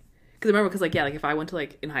 crazy. Because like yeah, like if I went to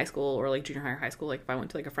like in high school or like junior high or high school, like if I went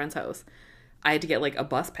to like a friend's house, I had to get like a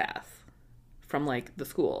bus pass from like the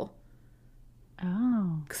school.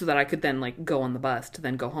 Oh. So that I could then like go on the bus to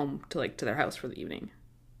then go home to like to their house for the evening.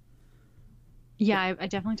 Yeah, I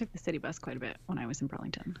definitely took the city bus quite a bit when I was in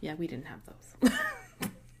Burlington. Yeah, we didn't have those.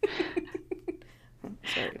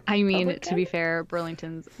 Sorry. I mean, to be fair,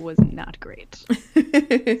 Burlington's was not great.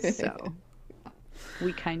 So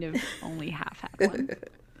we kind of only half had one.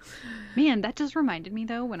 Man, that just reminded me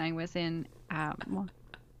though, when I was in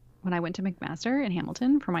when I went to McMaster in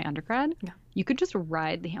Hamilton for my undergrad, you could just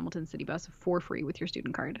ride the Hamilton city bus for free with your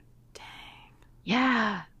student card. Dang.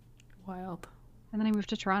 Yeah. Wild. And then I moved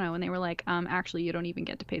to Toronto, and they were like, actually, you don't even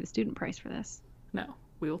get to pay the student price for this. No,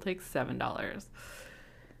 we will take $7.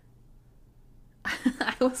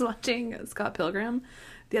 I was watching Scott Pilgrim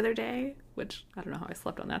the other day, which I don't know how I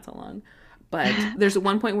slept on that so long. But there's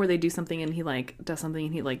one point where they do something and he like does something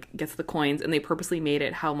and he like gets the coins, and they purposely made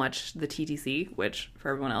it how much the TTC, which for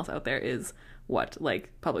everyone else out there is what like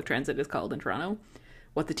public transit is called in Toronto,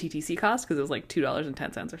 what the TTC cost, because it was like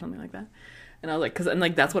 $2.10 or something like that. And I was like, and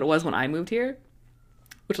like that's what it was when I moved here,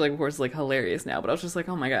 which like of course is like hilarious now, but I was just like,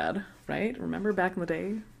 oh my god, right? Remember back in the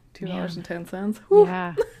day, $2.10?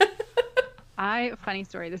 Yeah. Funny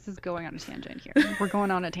story, this is going on a tangent here. We're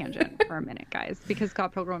going on a tangent for a minute, guys, because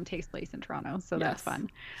Scott Pilgrim takes place in Toronto, so that's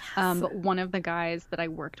fun. Yes. But one of the guys that I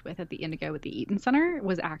worked with at the Indigo at the Eaton Center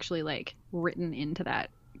was actually like written into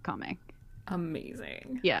that comic.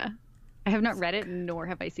 Amazing. Yeah. I have not read it, nor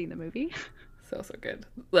have I seen the movie. So good.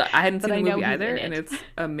 I hadn't seen the movie either, and it's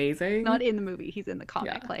amazing. Not in the movie, he's in the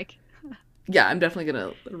comic. Yeah, I'm definitely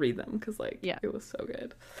gonna read them because it was so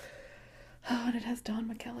good. Oh, and it has Don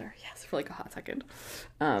McKellar. Yes, for like a hot second.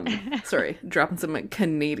 Sorry, dropping some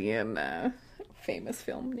Canadian famous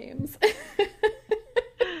film names.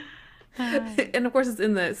 And of course, it's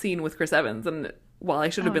in the scene with Chris Evans. And while I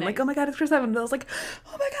should have been like, oh my god, it's Chris Evans, I was like,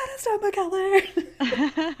 oh my god, it's Don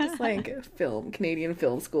McKellar. Just like Canadian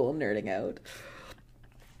film school nerding out.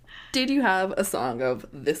 Did you have a song of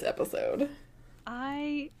this episode?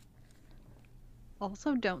 I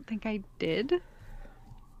also don't think I did.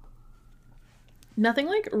 Nothing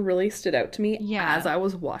like really stood out to me as I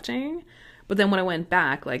was watching, but then when I went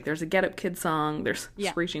back, like there's a Get Up Kid song, there's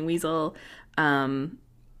Screeching Weasel,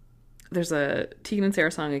 there's a Tegan and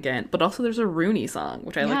Sara song again, but also there's a Rooney song,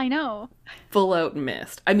 which I know full out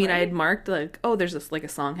missed. I mean, I had marked like, oh, there's this like a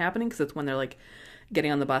song happening because it's when they're like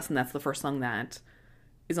getting on the bus, and that's the first song that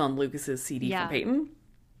is on Lucas's CD from Peyton.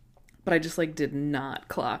 But I just like did not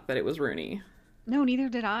clock that it was Rooney. No, neither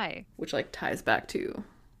did I. Which like ties back to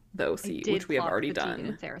the OC, which we have already done. Tegan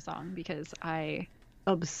and Sara song because I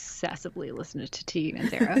obsessively listened to Tegan and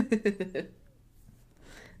Sara.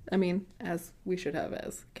 I mean, as we should have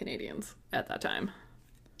as Canadians at that time.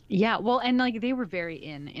 Yeah, well, and like they were very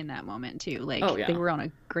in that moment too. Like they were on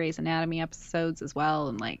a Grey's Anatomy episodes as well,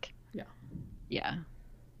 and like yeah. Man,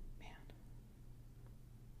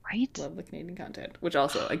 right? Love the Canadian content. Which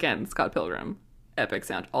also, again, Scott Pilgrim, epic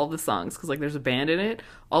sound. All the songs, because like there's a band in it.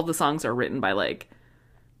 All the songs are written by like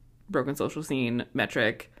Broken Social Scene,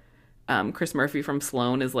 Metric. Chris Murphy from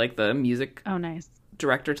Sloan is like the music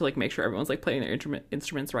director to like make sure everyone's like playing their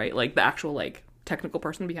instruments right. Like the actual like technical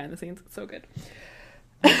person behind the scenes. It's so good.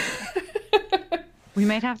 We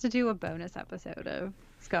might have to do a bonus episode of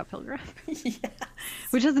Scott Pilgrim. Yes.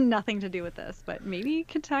 Which has nothing to do with this, but maybe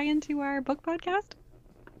could tie into our book podcast.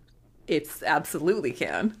 It's absolutely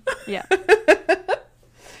can. Yeah.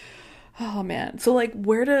 Oh man. So like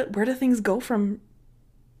where do things go from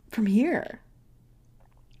here?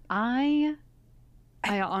 I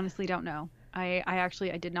honestly don't know.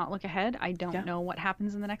 I did not look ahead. I don't know what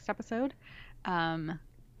happens in the next episode.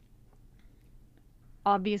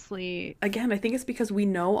 Obviously, again, I think it's because we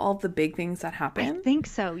know all the big things that happen. I think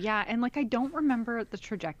so. Yeah. And like I don't remember the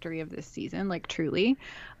trajectory of this season, like truly.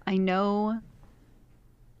 I know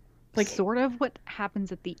like sort of what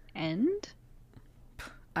happens at the end.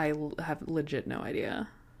 I have legit no idea.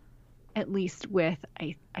 At least with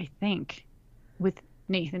I think with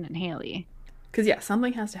Nathan and Haley. Because yeah,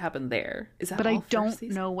 something has to happen there. Is that? But all I don't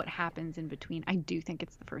season? know what happens in between. I do think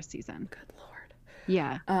it's the first season. Good Lord.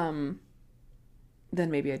 Yeah. Then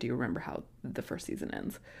maybe I do remember how the first season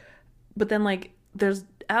ends. But then like there's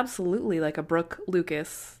absolutely like a Brooke,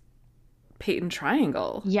 Lucas, Peyton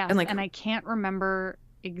triangle. Yes, and I can't remember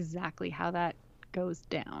exactly how that goes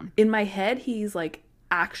down. In my head, he's like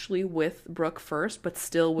actually with Brooke first, but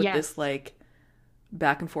still with this like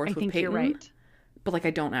back and forth with Peyton. I think you're right. But like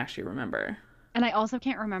I don't actually remember. And I also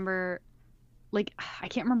can't remember, like, I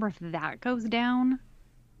can't remember if that goes down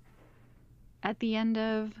at the end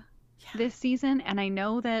of this season. And I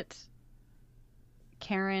know that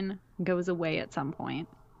Karen goes away at some point.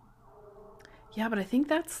 Yeah, but I think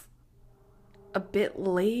that's a bit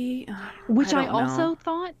late. Which I also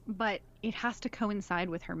thought, but it has to coincide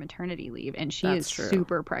with her maternity leave. And she is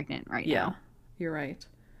super pregnant right now. Yeah, you're right.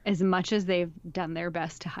 As much as they've done their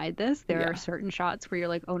best to hide this, there are certain shots where you're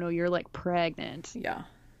like, oh no, you're like pregnant. Yeah.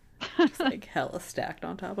 Just like hella stacked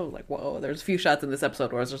on top of like, whoa. There's a few shots in this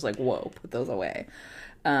episode where I was just like, whoa, put those away.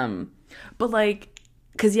 But like,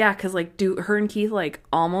 cause like do her and Keith like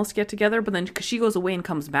almost get together, but then cause she goes away and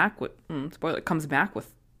comes back with, comes back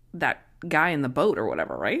with that guy in the boat or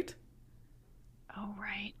whatever, right? Oh,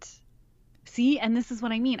 right. See, and this is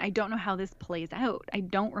what I mean. I don't know how this plays out. I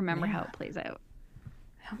don't remember how it plays out.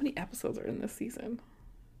 How many episodes are in this season?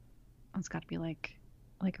 It's got to be like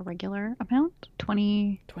a regular amount?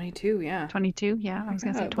 20... 22, yeah. 22, yeah. I was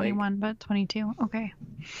going to say 21, but 22. Okay.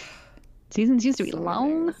 Seasons used to be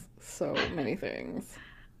long. So many things.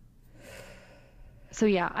 So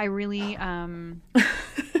yeah, I really don't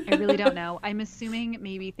know. I'm assuming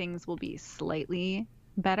maybe things will be slightly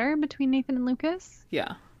better between Nathan and Lucas.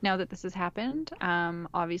 Yeah. Now that this has happened.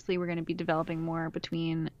 Obviously we're going to be developing more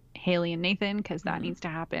between Haley and Nathan because that needs to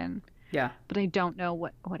happen. Yeah. But I don't know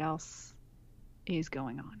what else is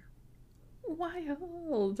going on.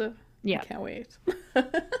 Wild. Yeah. I can't wait.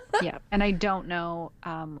 Yeah. And I don't know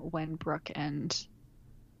when Brooke and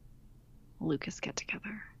Lucas get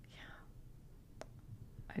together.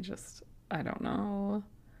 Yeah. I don't know.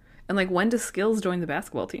 And like when does Skills join the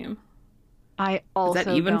basketball team? I also Is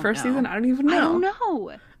that even don't first know. season? I don't even know.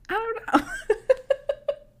 I don't know.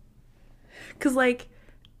 Because like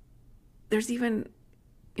there's even,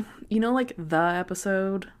 you know, like the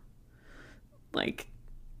episode like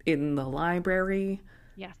in the library.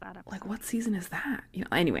 Yes, that episode. Like what season is that? You know,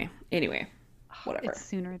 anyway, whatever. It's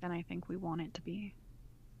sooner than I think we want it to be.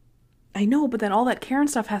 I know, but then all that Karen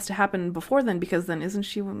stuff has to happen before then because then isn't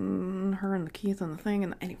she her and the Keith and the thing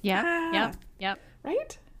and anyway. Yep.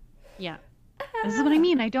 Right? Yeah. This is what I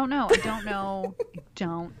mean. I don't know. I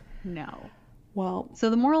don't know. Well, so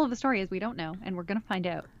the moral of the story is we don't know, and we're gonna find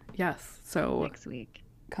out. Yes. So next week.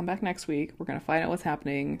 Come back next week. We're gonna find out what's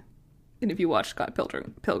happening. And if you watch Scott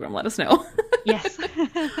Pilgrim, let us know. Yes.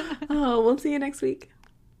 Oh, we'll see you next week.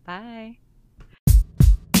 Bye.